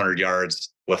 300-400 yards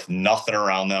with nothing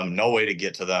around them, no way to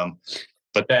get to them.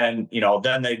 But then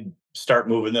they'd start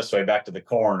moving this way back to the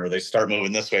corn, or they start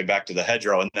moving this way back to the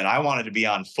hedgerow, and then I wanted to be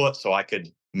on foot so I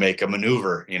could make a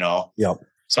maneuver. Yep.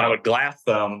 So I would glass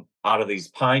them out of these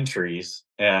pine trees,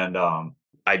 and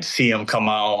I'd see them come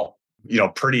out,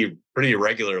 pretty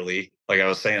regularly. Like I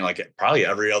was saying, like probably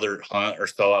every other hunt or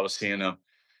so, I was seeing them,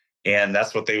 and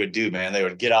that's what they would do, man. They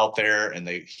would get out there, and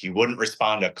he wouldn't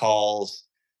respond to calls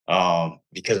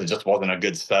because it just wasn't a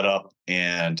good setup.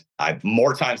 And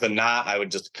more times than not, I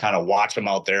would just kind of watch them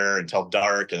out there until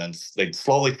dark, and then they'd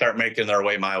slowly start making their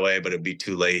way my way, but it'd be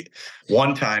too late.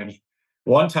 One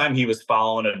time he was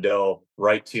following a doe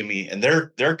right to me, and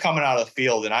they're coming out of the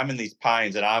field, and I'm in these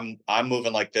pines, and I'm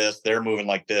moving like this, they're moving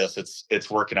like this. It's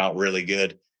working out really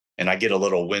good, and I get a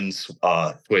little wind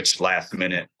switch last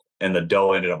minute, and the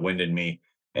doe ended up winding me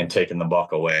and taking the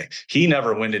buck away. He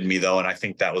never winded me though, and I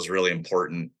think that was really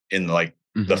important in like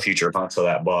the future hunts of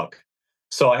that buck.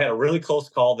 So I had a really close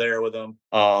call there with him.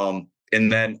 And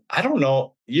then I don't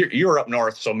know, you were up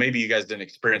north, so maybe you guys didn't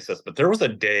experience this, but there was a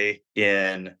day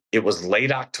it was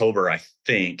late October, I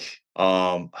think.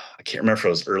 I can't remember if it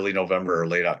was early November or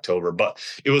late October, but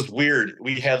it was weird.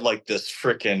 We had like this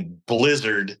freaking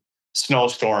blizzard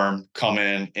snowstorm come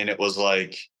in, and it was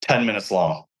like 10 minutes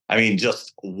long. I mean,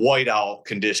 just whiteout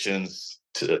conditions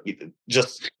to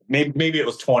just maybe it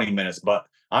was 20 minutes, but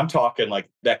I'm talking like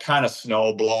that kind of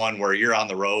snow blowing where you're on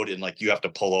the road and like you have to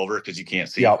pull over because you can't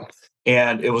see. Yep.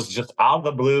 And it was just out of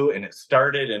the blue, and it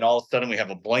started, and all of a sudden we have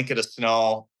a blanket of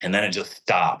snow, and then it just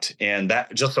stopped. And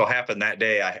that just so happened that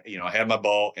day, I had my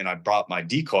bow, and I brought my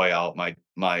decoy out, my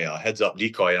heads up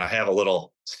decoy, and I have a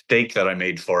little stake that I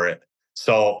made for it.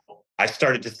 So I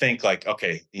started to think like,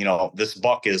 okay, this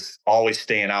buck is always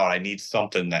staying out. I need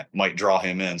something that might draw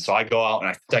him in. So I go out and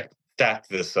I stack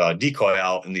this decoy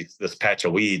out in this patch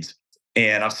of weeds.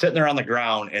 And I'm sitting there on the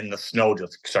ground, and the snow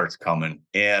just starts coming.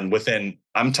 And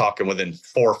I'm talking within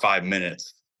 4 or 5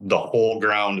 minutes, the whole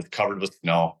ground is covered with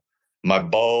snow. My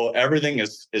bow, everything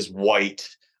is white.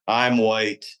 I'm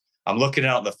white. I'm looking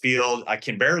out in the field. I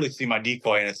can barely see my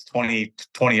decoy, and it's 20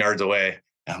 yards away.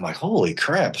 And I'm like, holy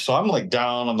crap. So I'm like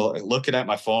down, I'm looking at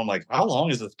my phone, like, how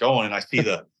long is this going? And I see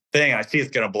the thing, I see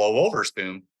it's going to blow over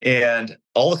soon. And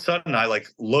all of a sudden I like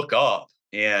look up,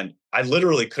 and I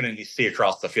literally couldn't see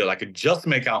across the field. I could just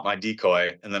make out my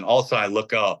decoy. And then also I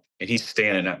look up, and he's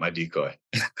standing at my decoy.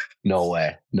 No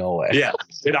way. Yeah.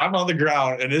 And I'm on the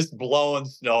ground, and it's blowing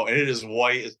snow, and it is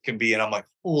white as can be. And I'm like,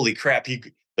 holy crap.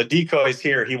 The decoy's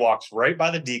here. He walks right by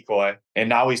the decoy, and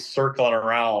now he's circling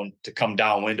around to come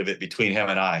downwind of it between him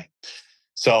and I.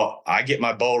 So I get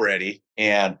my bow ready,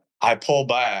 and I pull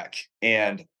back.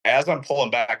 And as I'm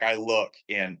pulling back, I look,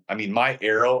 and I mean, my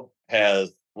arrow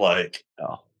has like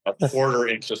a quarter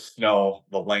inch of snow,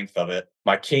 the length of it.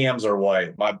 My cams are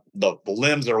white. The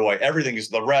limbs are white. Everything is,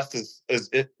 the rest is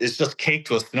just caked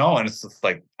with snow. And it's just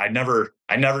like, I never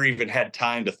even had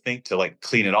time to think to like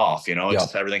clean it off.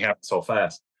 Just everything happened so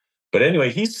fast. But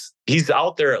anyway, he's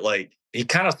out there at like, he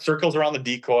kind of circles around the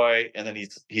decoy, and then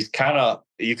he's kind of,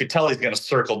 you could tell he's going to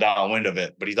circle downwind of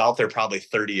it, but he's out there probably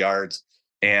 30 yards.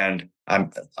 And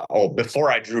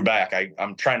before I drew back,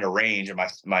 I'm trying to range, and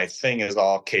my thing is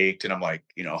all caked, and I'm like,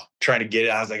 trying to get it.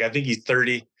 I was like, I think he's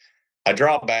 30. I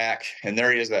draw back, and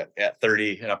there he is at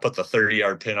 30, and I put the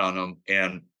 30-yard pin on him.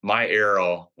 And my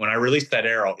arrow, when I released that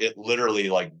arrow, it literally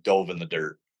like dove in the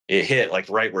dirt. It hit like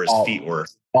right where his feet were.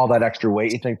 All that extra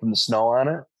weight, you think, from the snow on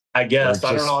it? I guess.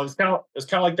 I don't know. It was kind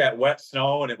of like that wet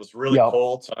snow, and it was really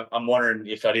cold. So I'm wondering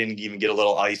if I didn't even get a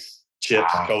little ice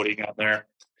chips coating on there.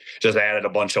 Just added a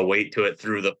bunch of weight to it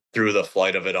through the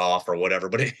flight of it off or whatever.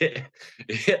 But it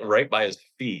hit right by his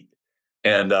feet.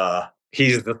 And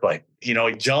he's just like, he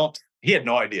jumps. He had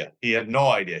no idea.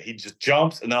 He just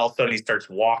jumps, and then all of a sudden he starts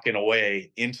walking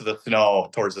away into the snow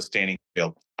towards the standing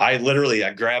field. I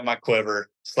grab my quiver,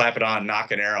 slap it on,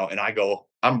 knock an arrow, and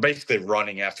I'm basically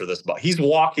running after this buck. He's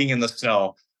walking in the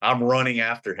snow. I'm running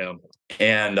after him.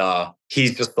 And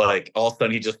he's just like, all of a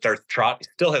sudden he just starts trotting.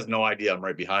 He still has no idea I'm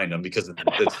right behind him because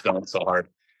it's snowing so hard.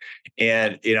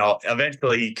 And,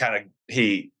 eventually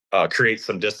he creates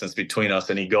some distance between us,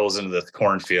 and he goes into this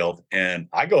cornfield, and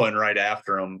I go in right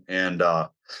after him, and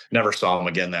never saw him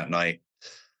again that night.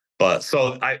 But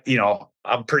so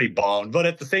I'm pretty bummed, but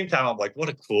at the same time, I'm like, what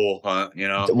a cool hunt,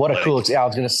 What a cool, I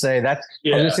was going to say that.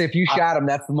 Yeah, I was going to say, if you shot him,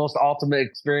 that's the most ultimate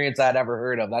experience I'd ever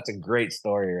heard of. That's a great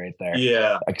story right there.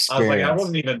 Yeah. Experience. I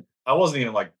was like, I wasn't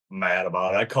even like mad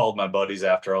about it. I called my buddies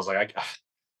after. I was like,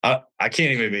 I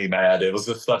can't even be mad. It was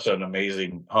just such an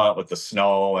amazing hunt with the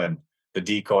snow and the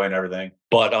decoy and everything.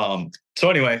 But so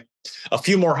anyway, a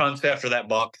few more hunts after that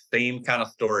buck, same kind of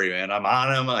story, man. I'm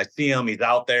on him. I see him. He's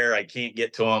out there. I can't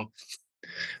get to him.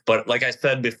 But like I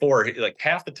said before, like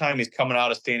half the time he's coming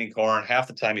out of standing corn, half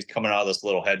the time he's coming out of this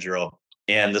little hedgerow.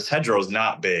 And this hedgerow is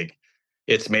not big.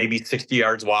 It's maybe 60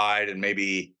 yards wide and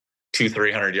maybe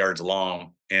 300 yards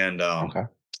long. And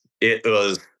it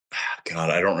was, God,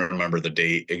 I don't remember the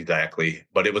date exactly,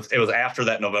 but it was after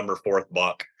that November 4th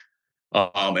buck,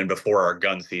 and before our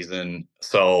gun season.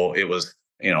 So it was,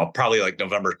 probably like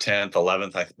November 10th,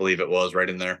 11th, I believe it was, right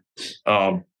in there.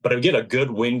 But it get a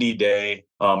good windy day.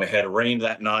 It had rained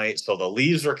that night, so the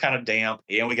leaves were kind of damp,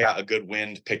 and we got a good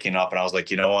wind picking up. And I was like,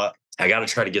 you know what? I got to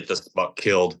try to get this buck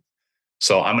killed.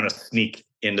 So I'm going to sneak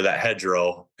into that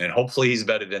hedgerow, and hopefully he's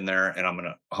bedded in there, and I'm going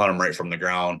to hunt him right from the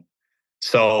ground.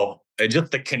 So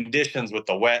just the conditions with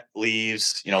the wet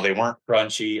leaves, they weren't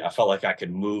crunchy. I felt like I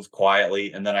could move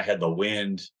quietly. And then I had the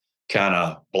wind kind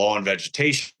of blowing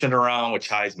vegetation around, which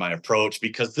hides my approach,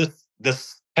 because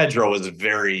this hedgerow is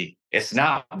it's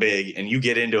not big, and you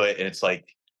get into it and it's like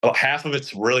half of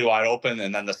it's really wide open,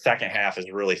 and then the second half is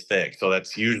really thick. So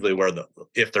that's usually where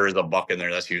if there is a buck in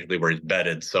there, that's usually where he's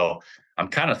bedded. So I'm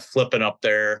kind of flipping up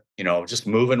there, just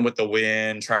moving with the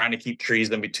wind, trying to keep trees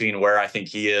in between where I think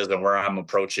he is and where I'm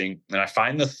approaching. And I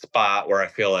find this spot where I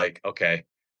feel like, okay,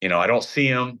 I don't see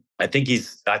him. I think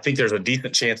there's a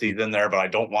decent chance he's in there, but I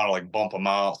don't want to like bump him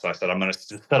out. So I said, I'm going to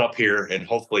set up here, and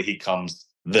hopefully he comes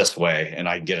this way and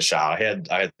I get a shot.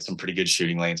 I had some pretty good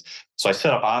shooting lanes. So I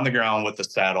set up on the ground with the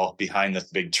saddle behind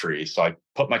this big tree. So I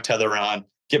put my tether on,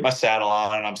 get my saddle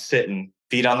on, and I'm sitting,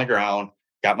 feet on the ground,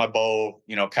 got my bow,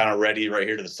 kind of ready right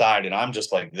here to the side. And I'm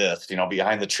just like this,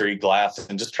 behind the tree, glass,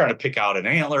 and just trying to pick out an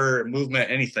antler,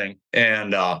 movement, anything.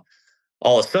 And all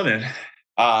of a sudden,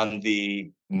 on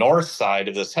the north side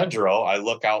of this hedgerow, I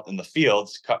look out in the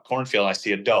fields, cut cornfield, and I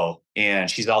see a doe. And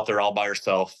she's out there all by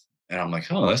herself. And I'm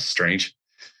like, oh, that's strange.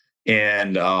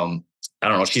 And I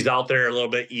don't know, she's out there a little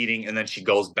bit eating, and then she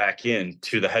goes back in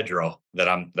to the hedgerow that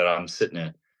I'm sitting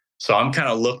in. So I'm kind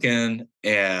of looking,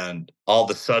 and all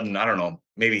of a sudden, I don't know,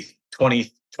 maybe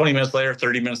 20 minutes later,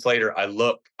 30 minutes later, I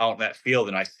look out in that field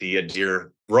and I see a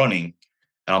deer running.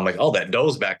 And I'm like, oh, that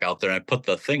doe's back out there. And I put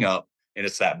the thing up, and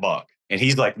it's that buck. And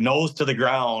he's like nose to the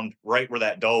ground right where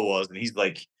that doe was. And he's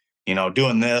like,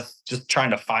 doing this, just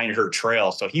trying to find her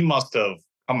trail. So he must have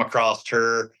come across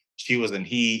her. She was in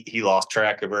heat. He lost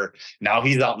track of her. Now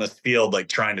he's out in this field, like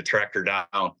trying to track her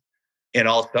down. And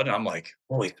all of a sudden I'm like,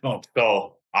 holy smokes.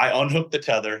 So I unhooked the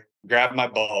tether, grabbed my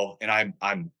bow, and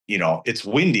I'm it's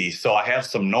windy. So I have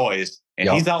some noise, and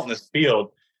he's out in this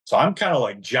field. So I'm kind of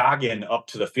like jogging up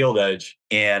to the field edge,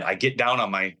 and I get down on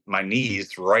my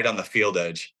knees right on the field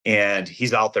edge, and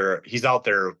he's out there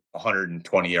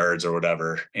 120 yards or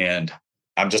whatever. And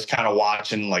I'm just kind of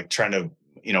watching, like trying to,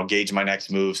 gauge my next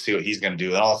move, see what he's going to do.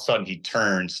 And all of a sudden he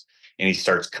turns and he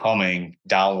starts coming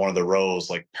down one of the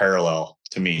rows, like parallel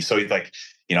to me. So he's like,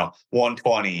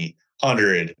 120,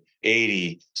 100,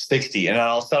 80, 60. And then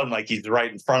all of a sudden, like he's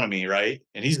right in front of me, right?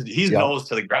 And he's nose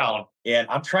to the ground. And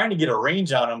I'm trying to get a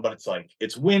range on him, but it's like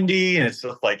it's windy and it's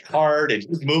just like hard and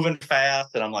he's moving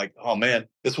fast. And I'm like, oh man,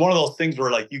 it's one of those things where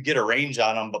like you get a range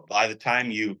on him, but by the time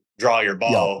you draw your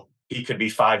bow, he could be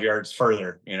 5 yards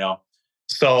further, you know?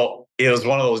 So it was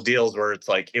one of those deals where it's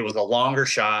like it was a longer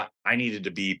shot. I needed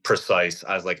to be precise.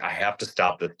 I was like, I have to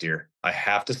stop this deer. I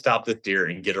have to stop this deer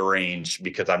and get a range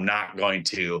because I'm not going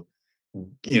to,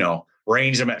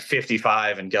 range him at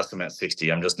 55 and guess him at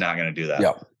 60. I'm just not going to do that.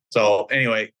 Yeah. So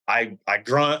anyway, I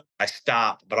grunt, I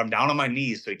stop, but I'm down on my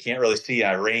knees, so you can't really see.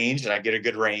 I range and I get a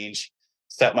good range,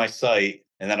 set my sight,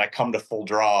 and then I come to full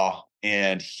draw,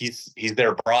 and he's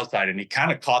there broadside, and he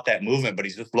kind of caught that movement, but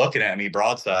he's just looking at me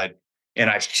broadside. And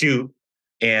I shoot,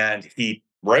 and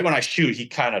right when I shoot, he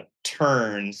kind of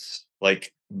turns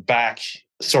like back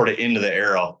sort of into the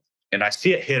arrow, and I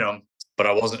see it hit him, but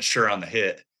I wasn't sure on the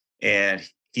hit. And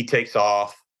he takes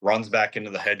off, runs back into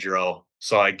the hedgerow.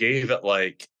 So I gave it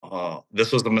like,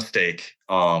 this was the mistake.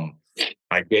 I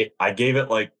gave it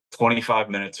like 25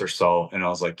 minutes or so. And I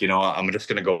was like, I'm just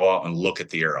going to go out and look at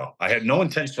the arrow. I had no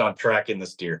intention on tracking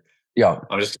this deer. Yeah.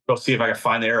 I'm just going to see if I can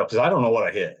find the arrow because I don't know what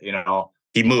I hit,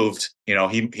 He moved,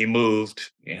 he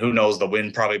moved. Who knows? The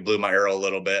wind probably blew my arrow a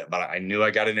little bit, but I knew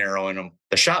I got an arrow in him.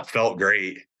 The shot felt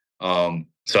great.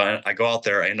 So I go out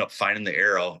there, I end up finding the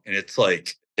arrow, and it's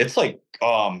like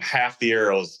half the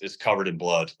arrows is covered in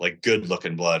blood, like good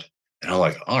looking blood. And I'm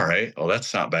like, all right, well,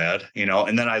 that's not bad,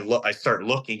 And then I start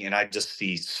looking, and I just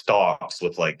see stalks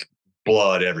with like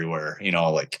blood everywhere,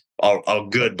 like a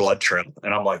good blood trail.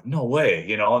 And I'm like, no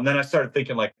way, And then I started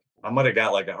thinking like I might have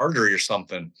got like an artery or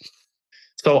something.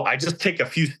 So I just take a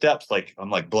few steps, like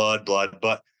I'm like blood,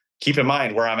 but keep in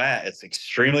mind where I'm at, it's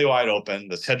extremely wide open.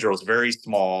 This hedgerow is very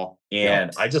small.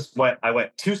 And I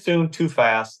went too soon, too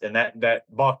fast. And that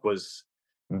buck was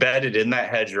bedded in that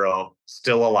hedgerow,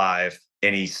 still alive.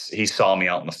 And he saw me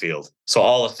out in the field. So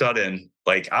all of a sudden,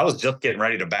 like I was just getting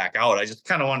ready to back out. I just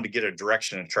kind of wanted to get a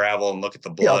direction of travel and look at the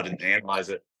blood and analyze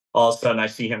it. All of a sudden I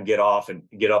see him get up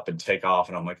and take off.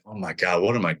 And I'm like, oh my God,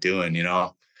 what am I doing? I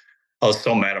was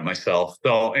so mad at myself.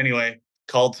 So anyway,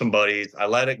 called some buddies. I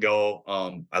let it go.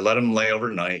 I let him lay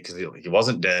overnight because he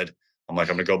wasn't dead. I'm like,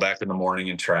 I'm going to go back in the morning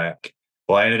and track.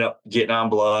 Well, I ended up getting on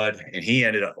blood, and he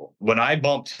ended up, when I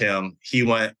bumped him, he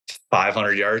went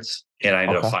 500 yards, and I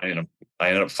ended up finding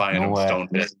him. Stone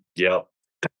dead. Yep.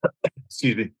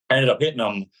 Excuse me. I ended up hitting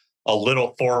him a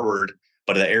little forward,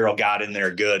 but the arrow got in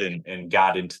there good and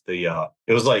got into the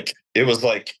it was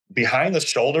like behind the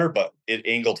shoulder, but it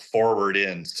angled forward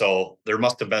in. So there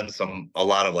must have been a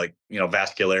lot of like,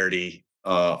 vascularity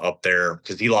up there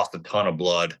because he lost a ton of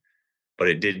blood, but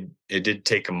it did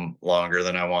take him longer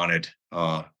than I wanted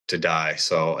to die.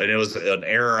 So, and it was an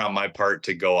error on my part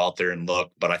to go out there and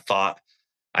look, but I thought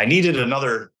I needed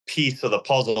another piece of the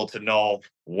puzzle to know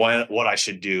what I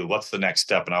should do. What's the next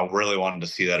step? And I really wanted to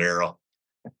see that arrow.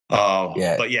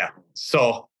 But yeah,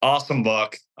 so awesome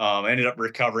buck. Ended up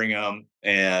recovering him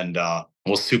and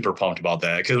was super pumped about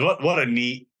that because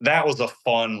that was a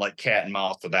fun like cat and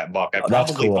mouse with that buck. I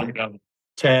probably hunted him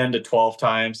 10 to 12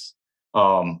 times,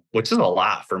 which is a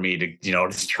lot for me to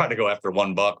just try to go after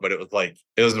one buck. But it was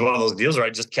one of those deals where I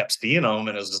just kept seeing them,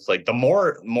 and it was just like the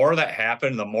more that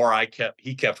happened, the more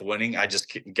he kept winning. I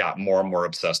just got more and more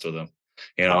obsessed with him,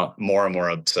 more and more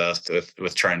obsessed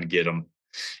with trying to get him.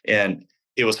 And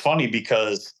it was funny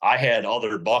because I had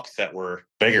other bucks that were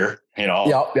bigger,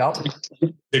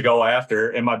 to go after.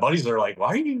 And my buddies are like,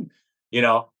 why are you,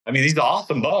 he's an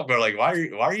awesome buck, but like, why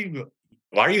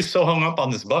are you so hung up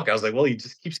on this buck? I was like, well, he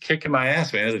just keeps kicking my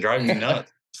ass, man. It's driving me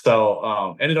nuts.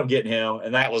 So, ended up getting him.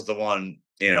 And that was the one,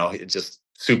 just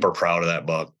super proud of that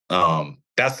buck.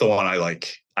 That's the one I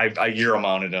like. I year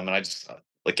mounted him, and I just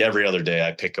like every other day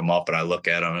I pick him up and I look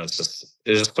at him, and there's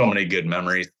just so many good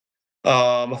memories.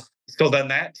 So then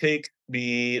that takes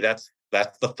me, that's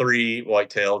the 3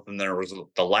 whitetails. And there was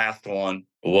the last one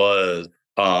was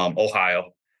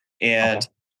Ohio. And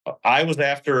I was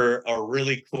after a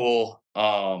really cool,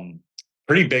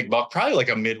 pretty big buck, probably like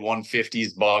a mid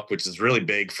 150s buck, which is really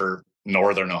big for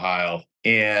Northern Ohio.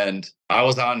 And I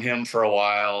was on him for a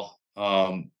while,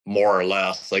 more or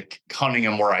less, like hunting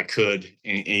him where I could.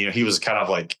 And he was kind of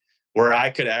like where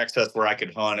I could access, where I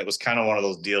could hunt. It was kind of one of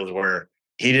those deals where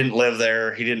he didn't live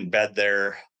there. He didn't bed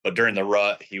there. But during the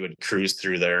rut, he would cruise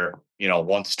through there,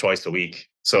 once, twice a week.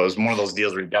 So it was one of those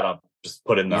deals where you got to just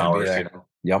put in the hours.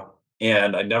 Yep.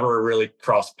 And I never really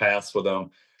crossed paths with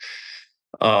him.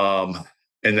 And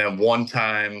then one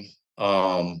time,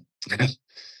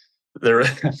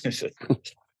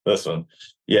 this one.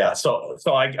 Yeah, so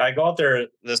I go out there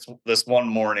this one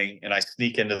morning and I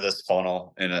sneak into this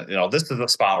funnel and this is the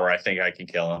spot where I think I can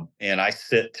kill him, and I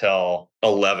sit till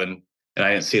 11 and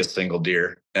I didn't see a single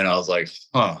deer, and I was like,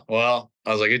 huh, well,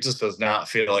 I was like, it just does not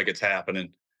feel like it's happening.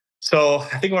 So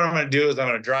I think what I'm going to do is I'm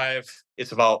going to drive.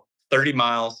 It's about 30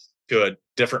 miles to a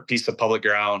different piece of public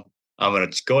ground. I'm going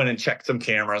to go in and check some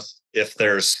cameras. If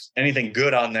there's anything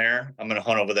good on there, I'm going to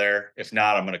hunt over there. If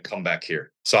not, I'm going to come back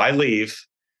here. So I leave.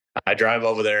 I drive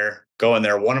over there, go in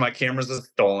there. One of my cameras is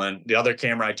stolen. The other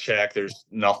camera I check, there's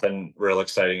nothing real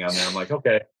exciting on there. I'm like,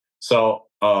 okay. So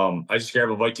I just grab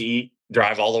a bite to eat,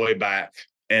 drive all the way back.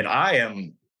 And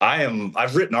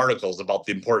I've written articles about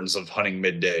the importance of hunting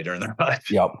midday during the rut.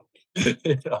 Yep.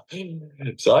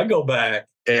 So I go back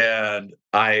and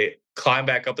I climb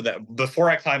back up in that. Before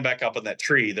I climb back up in that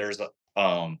tree, there's a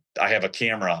I have a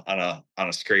camera on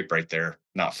a scrape right there,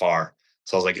 not far.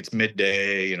 So I was like, it's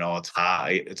midday, it's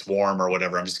hot, it's warm or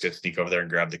whatever. I'm just gonna sneak over there and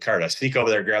grab the card. I sneak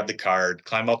over there, grab the card,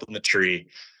 climb up in the tree,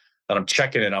 and I'm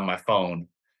checking it on my phone.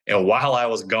 And while I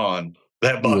was gone,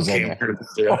 that buck came through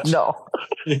the Oh, ditch. no.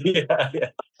 Yeah.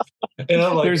 And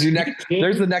I'm like, there's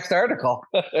the next article.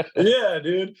 Yeah,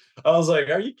 dude. I was like,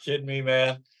 are you kidding me,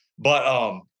 man?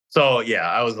 But so yeah,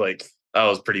 I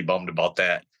was pretty bummed about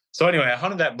that. So anyway, I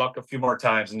hunted that buck a few more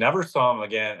times, never saw him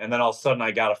again. And then all of a sudden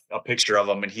I got a picture of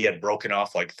him and he had broken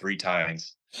off like 3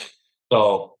 times.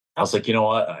 So I was like, you know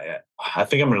what? I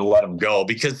think I'm gonna let him go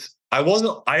because I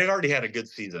had already had a good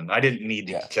season. I didn't need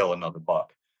to kill another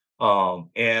buck.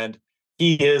 And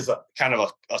he is kind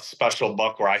of a special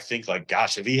buck where I think like,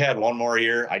 gosh, if he had one more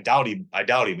year, I doubt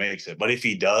he makes it. But if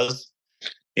he does,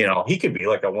 he could be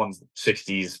like a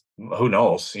 160s, who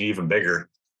knows, even bigger.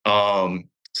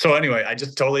 So anyway, I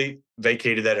just totally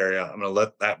vacated that area. I'm going to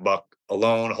let that buck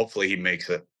alone. Hopefully he makes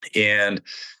it. And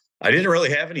I didn't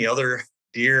really have any other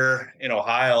deer in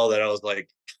Ohio that I was like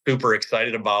super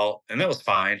excited about. And that was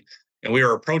fine. And we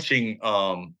were approaching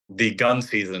the gun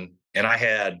season and I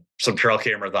had some trail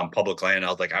cameras on public land. I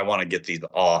was like, I want to get these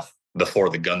off before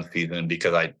the gun season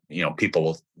because people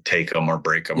will take them or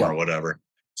break them or whatever.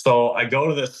 So I go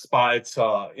to this spot. It's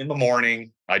in the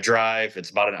morning. I drive.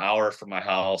 It's about an hour from my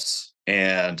house.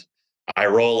 And I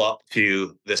roll up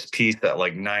to this piece at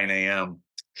like 9 a.m.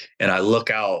 And I look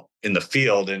out in the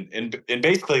field and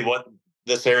basically what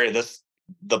this area,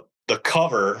 the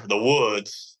cover, the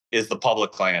woods is the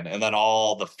public land. And then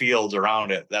all the fields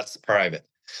around it, that's private.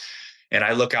 And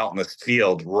I look out in this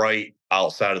field right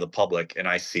outside of the public and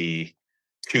I see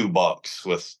 2 bucks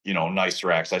with, nice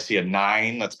racks. I see a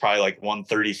 9 that's probably like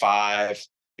 135,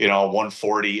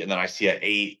 140. And then I see an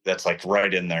 8 that's like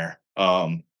right in there.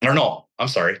 Or no, I'm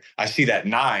sorry. I see that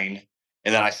 9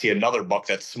 and then I see another buck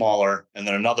that's smaller and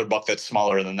then another buck that's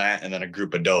smaller than that. And then a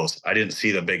group of does. I didn't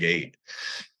see the big 8.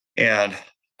 And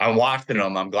I'm watching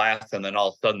them, I'm glassing, and then all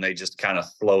of a sudden they just kind of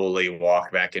slowly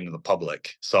walk back into the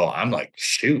public. So I'm like,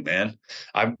 shoot, man.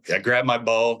 I grab my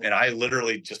bow and I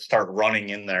literally just start running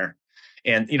in there.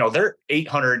 And they're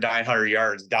 800, 900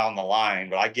 yards down the line,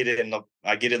 but I get in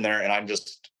there and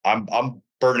I'm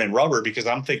burning rubber because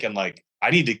I'm thinking like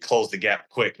I need to close the gap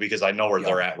quick because I know where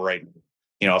they're at right.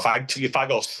 If I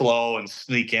go slow and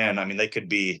sneak in, I mean they could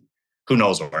be who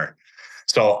knows where.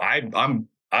 So I'm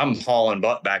hauling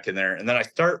butt back in there. And then I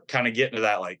start kind of getting to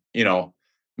that, like,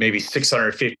 maybe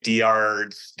 650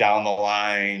 yards down the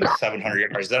line,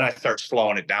 700 yards. Then I start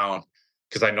slowing it down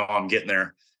because I know I'm getting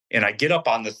there. And I get up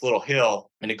on this little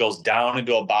hill and it goes down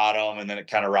into a bottom and then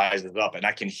it kind of rises up. And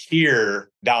I can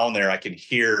hear down there, I can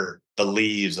hear the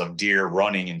leaves of deer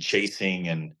running and chasing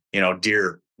and,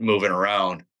 deer moving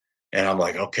around. And I'm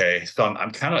like, okay. So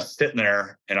I'm kind of sitting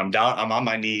there and I'm on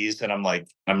my knees and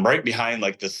I'm right behind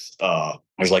like this,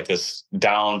 there's like this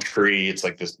down tree. It's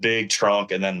like this big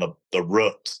trunk. And then the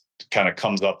roots kind of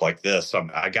comes up like this. So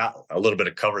I got a little bit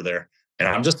of cover there and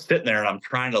I'm just sitting there and I'm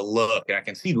trying to look and I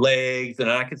can see legs and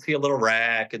I can see a little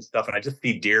rack and stuff. And I just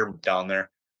see deer down there.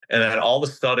 And then all of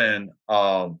a sudden,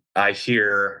 I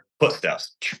hear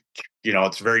footsteps.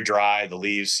 It's very dry. The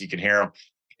leaves, you can hear them.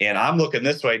 And I'm looking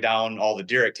this way down all the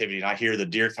deer activity and I hear the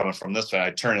deer coming from this way. I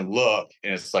turn and look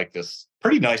and it's like this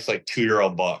pretty nice, like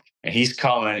 2-year-old buck. And he's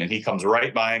coming and he comes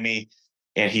right by me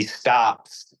and he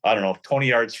stops, I don't know, 20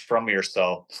 yards from me or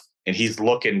so. And he's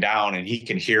looking down and he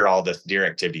can hear all this deer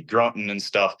activity, grunting and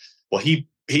stuff. Well, he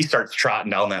starts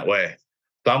trotting down that way.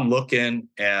 So I'm looking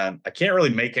and I can't really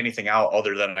make anything out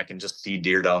other than I can just see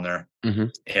deer down there. Mm-hmm.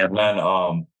 And then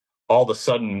all of a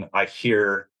sudden I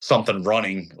hear something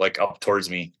running like up towards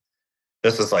me.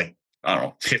 This is like, I don't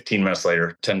know, 15 minutes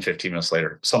later, 10, 15 minutes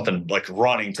later, something like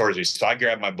running towards me. So I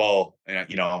grab my bow and,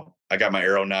 I got my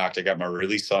arrow knocked. I got my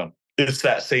release on. It's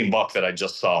that same buck that I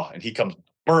just saw. And he comes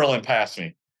burling past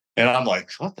me. And I'm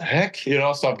like, what the heck? You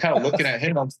know, so I'm kind of looking at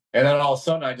him. And then all of a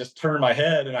sudden I just turn my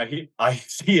head and I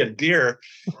see a deer.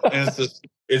 And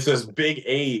it's this big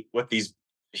 8 with these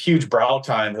huge brow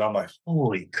tines. And I'm like,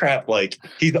 holy crap. Like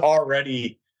he's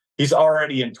already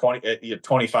in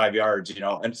 25 yards, you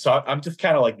know? And so I'm just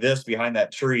kind of like this behind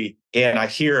that tree. And I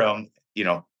hear him, you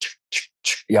know,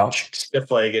 stiff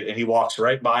legged. And he walks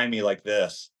right by me like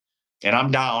this. And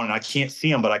I'm down and I can't see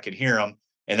him, but I can hear him.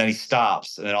 And then he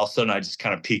stops. And then all of a sudden I just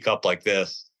kind of peek up like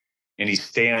this. And he's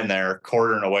standing there,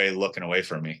 quartering away, looking away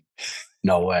from me.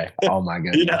 No way. Oh my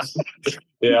goodness.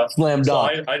 Yeah. Slam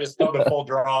dunk. So I just took a full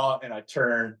draw and I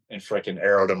turned and freaking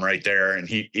arrowed him right there. And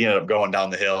he ended up going down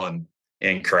the hill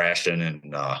and crashing. And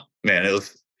man, it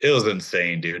was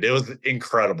insane, dude. It was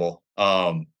incredible.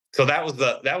 So that was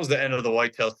the end of the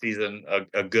whitetail season.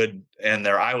 A good end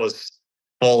there. I was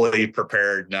fully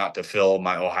prepared not to fill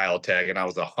my Ohio tag, and I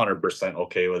was 100%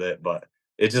 okay with it. But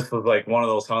it just was like one of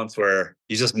those hunts where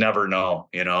you just never know,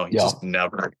 you know, you just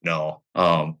never know.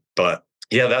 But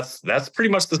yeah, that's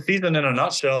pretty much the season in a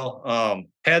nutshell.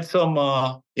 Had some,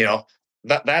 you know,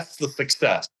 that's the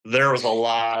success. There was a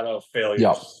lot of failures,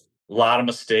 a lot of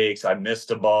mistakes. I missed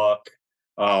a buck.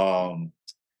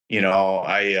 You know,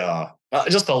 I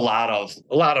just a lot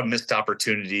of missed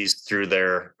opportunities through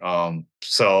there.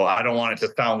 So I don't want it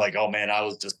to sound like, oh man, I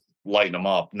was just lighting them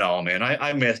up. No, man,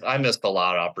 I missed a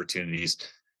lot of opportunities.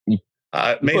 You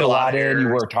made put a lot in. You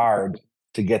worked hard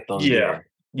to get those. Yeah,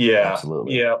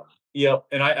 absolutely. Yep.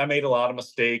 And I made a lot of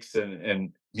mistakes,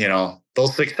 and you know,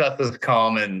 those successes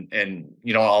come and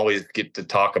you don't always get to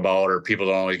talk about, or people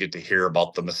don't always get to hear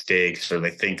about the mistakes, or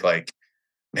they think like,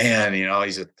 man, you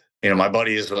know, my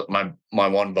buddy is my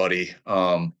one buddy.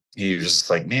 He was just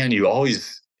like, man,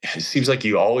 it seems like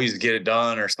you always get it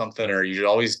done or something, or you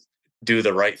always do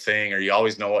the right thing, or you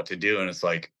always know what to do. And it's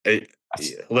like,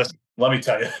 listen, let me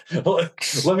tell you,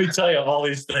 let me tell you all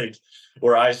these things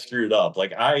where I screwed up.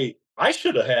 Like I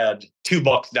should have had 2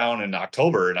 bucks down in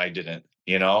October and I didn't,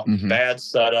 you know, bad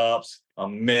setups, a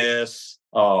miss,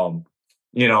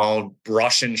 you know,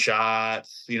 rushing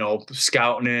shots, you know,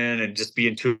 scouting in and just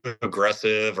being too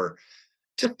aggressive, or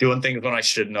just doing things when I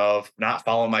shouldn't have, not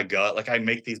following my gut. Like I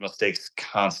make these mistakes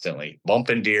constantly,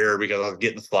 bumping deer because I was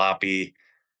getting sloppy.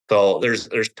 So there's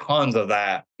tons of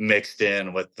that mixed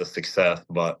in with the success,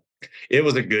 but it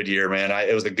was a good year, man.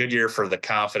 It was a good year for the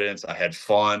confidence. I had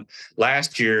fun.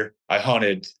 Last year I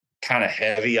hunted kind of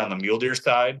heavy on the mule deer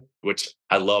side, which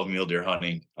I love mule deer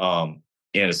hunting. And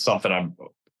it's something I'm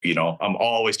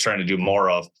always trying to do more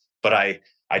of. But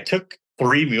I took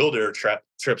 3 mule deer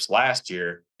trips last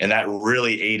year, and that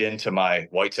really ate into my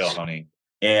whitetail hunting.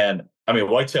 And I mean,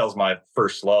 whitetail's my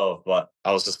first love, but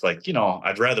I was just like, you know,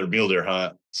 I'd rather mule deer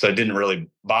hunt. So it didn't really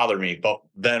bother me. But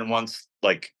then once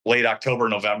like late October,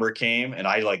 November came and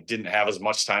I like didn't have as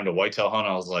much time to whitetail hunt,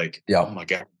 I was like, oh my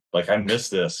God, like I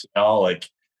missed this. You know, like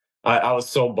I was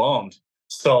so bummed.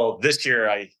 So this year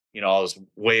I was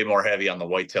way more heavy on the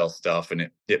whitetail stuff, and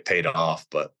it paid off.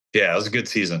 But yeah, it was a good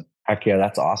season. Heck yeah,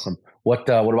 that's awesome. What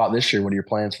about this year? What are your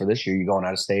plans for this year? You going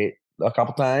out of state a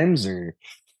couple times, or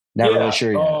not really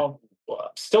sure yet?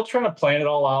 Still trying to plan it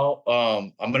all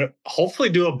out. I'm gonna hopefully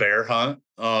do a bear hunt.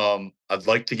 I'd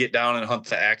like to get down and hunt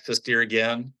the axis deer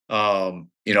again.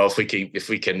 You know, if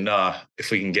we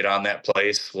can get on that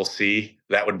place, we'll see.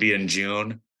 That would be in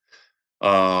June.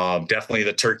 Definitely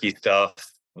the turkey stuff.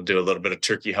 We'll do a little bit of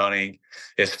turkey hunting.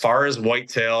 As far as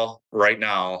whitetail right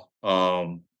now,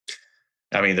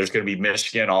 I mean, there's going to be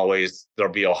Michigan always.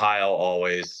 There'll be Ohio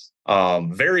always.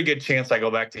 Very good chance I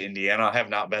go back to Indiana. I have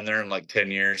not been there in like 10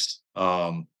 years.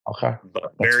 Okay.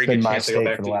 But very good chance to go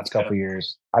back for the last couple of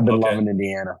years. I've been loving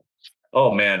Indiana.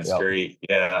 Oh man, it's great.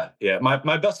 Yeah.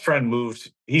 My best friend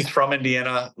moved. He's from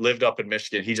Indiana, lived up in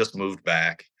Michigan. He just moved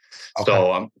back. Okay.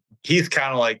 So he's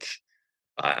kind of like,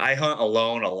 I hunt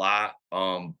alone a lot.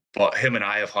 But him and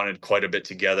I have hunted quite a bit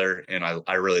together, and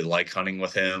I really like hunting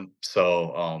with him.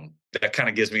 So that kind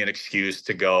of gives me an excuse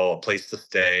to go, a place to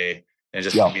stay, and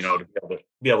just to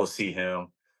be able to see him.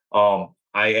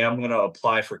 I am going to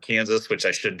apply for Kansas, which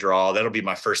I should draw. That'll be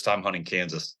my first time hunting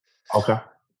Kansas. Okay.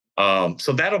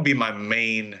 So that'll be my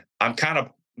main. I'm kind of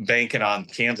banking on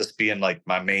Kansas being like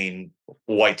my main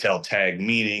whitetail tag,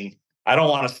 meaning I don't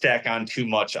want to stack on too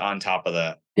much on top of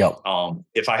that. Yep.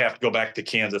 If I have to go back to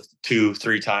Kansas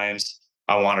 2-3 times,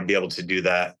 I want to be able to do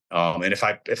that. And if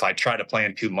I try to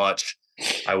plan too much,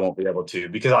 I won't be able to,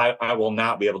 because I will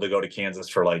not be able to go to Kansas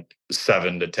for like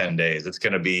 7 to 10 days. It's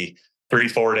going to be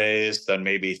 3-4 days, then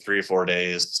maybe 3 or 4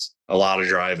 days, a lot of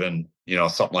driving,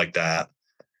 something like that.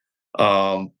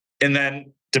 And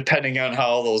then depending on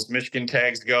how those Michigan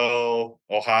tags go,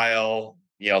 Ohio,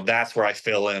 that's where I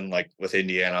fill in, like with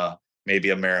Indiana, maybe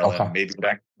a Maryland,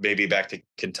 Okay. maybe back to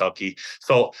Kentucky.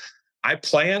 So I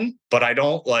plan, but I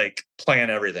don't like plan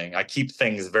everything. I keep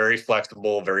things very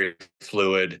flexible, very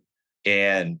fluid.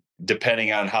 And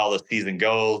depending on how the season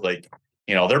goes, like,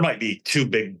 there might be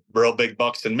real big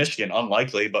bucks in Michigan,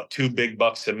 unlikely, but two big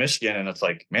bucks in Michigan. And it's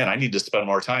like, man, I need to spend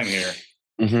more time here.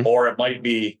 Mm-hmm. Or it might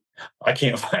be, I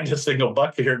can't find a single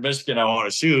buck here in Michigan I want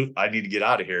to shoot. I need to get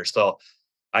out of here. So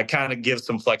I kind of give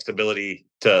some flexibility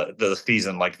to the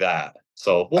season like that.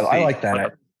 So we'll see. I like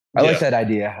that. I like that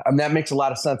idea. I mean, that makes a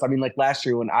lot of sense. I mean, like last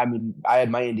year when I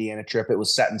had my Indiana trip, it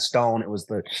was set in stone. It was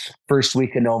the first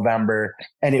week of November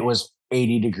and it was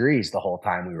 80 degrees the whole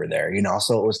time we were there,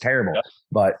 so it was terrible. Yep.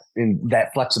 But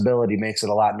that flexibility makes it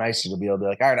a lot nicer to be able to be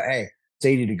like, all right, hey, it's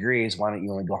 80 degrees. Why don't you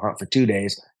only go hunt for 2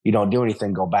 days? You don't do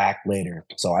anything, go back later.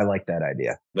 So I like that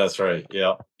idea. That's right.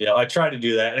 Yeah. Yeah. I try to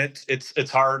do that. And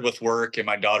it's hard with work and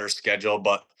my daughter's schedule,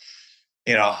 but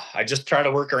I just try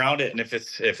to work around it. And if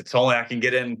it's only I can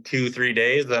get in 2-3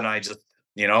 days, then I just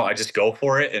go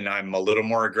for it. And I'm a little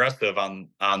more aggressive on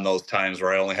those times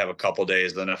where I only have a couple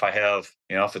days than if I have,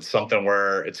 if it's something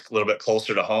where it's a little bit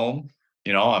closer to home,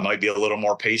 I might be a little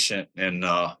more patient. And,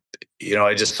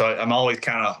 I'm always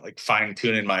kind of like fine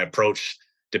tuning my approach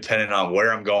depending on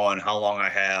where I'm going, how long I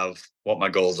have, what my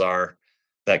goals are,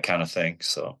 that kind of thing.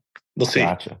 So we'll see.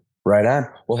 Gotcha. Right on.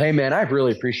 Well, hey man, I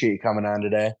really appreciate you coming on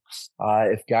today.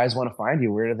 If guys want to find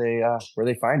you, where do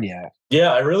they find you at?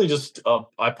 Yeah, I really just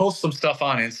I post some stuff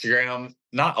on Instagram,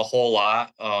 not a whole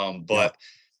lot, but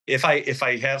if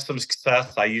I have some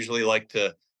success, I usually like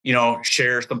to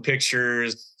share some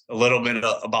pictures, a little bit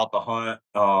about the hunt.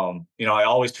 I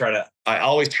always try to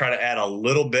add a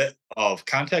little bit of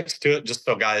context to it, just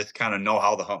so guys kind of know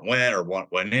how the hunt went or what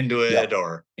went into it,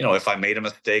 or if I made a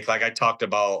mistake. Like I talked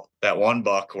about that one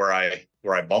buck where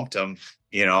I bumped him,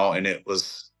 and it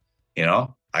was,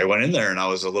 I went in there and I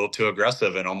was a little too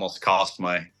aggressive and almost cost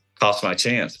my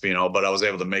chance, but I was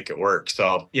able to make it work.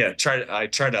 So yeah, I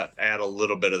try to add a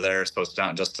little bit of there, so it's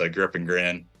not just a grip and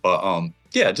grin, but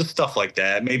just stuff like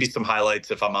that. Maybe some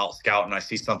highlights if I'm out scouting, I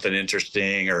see something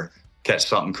interesting or catch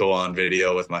something cool on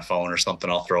video with my phone or something,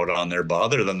 I'll throw it on there. But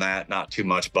other than that, not too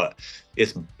much. But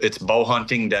it's Bow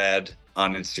Hunting Dad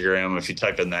on Instagram. If you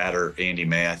type in that or Andy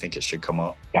May, I think it should come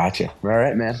up. Gotcha. All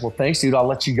right, man. Well, thanks, dude. I'll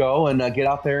let you go and get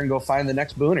out there and go find the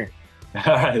next booner.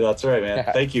 All right, that's right, man.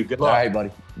 Thank you. Good luck. All right, buddy.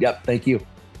 Yep. Thank you.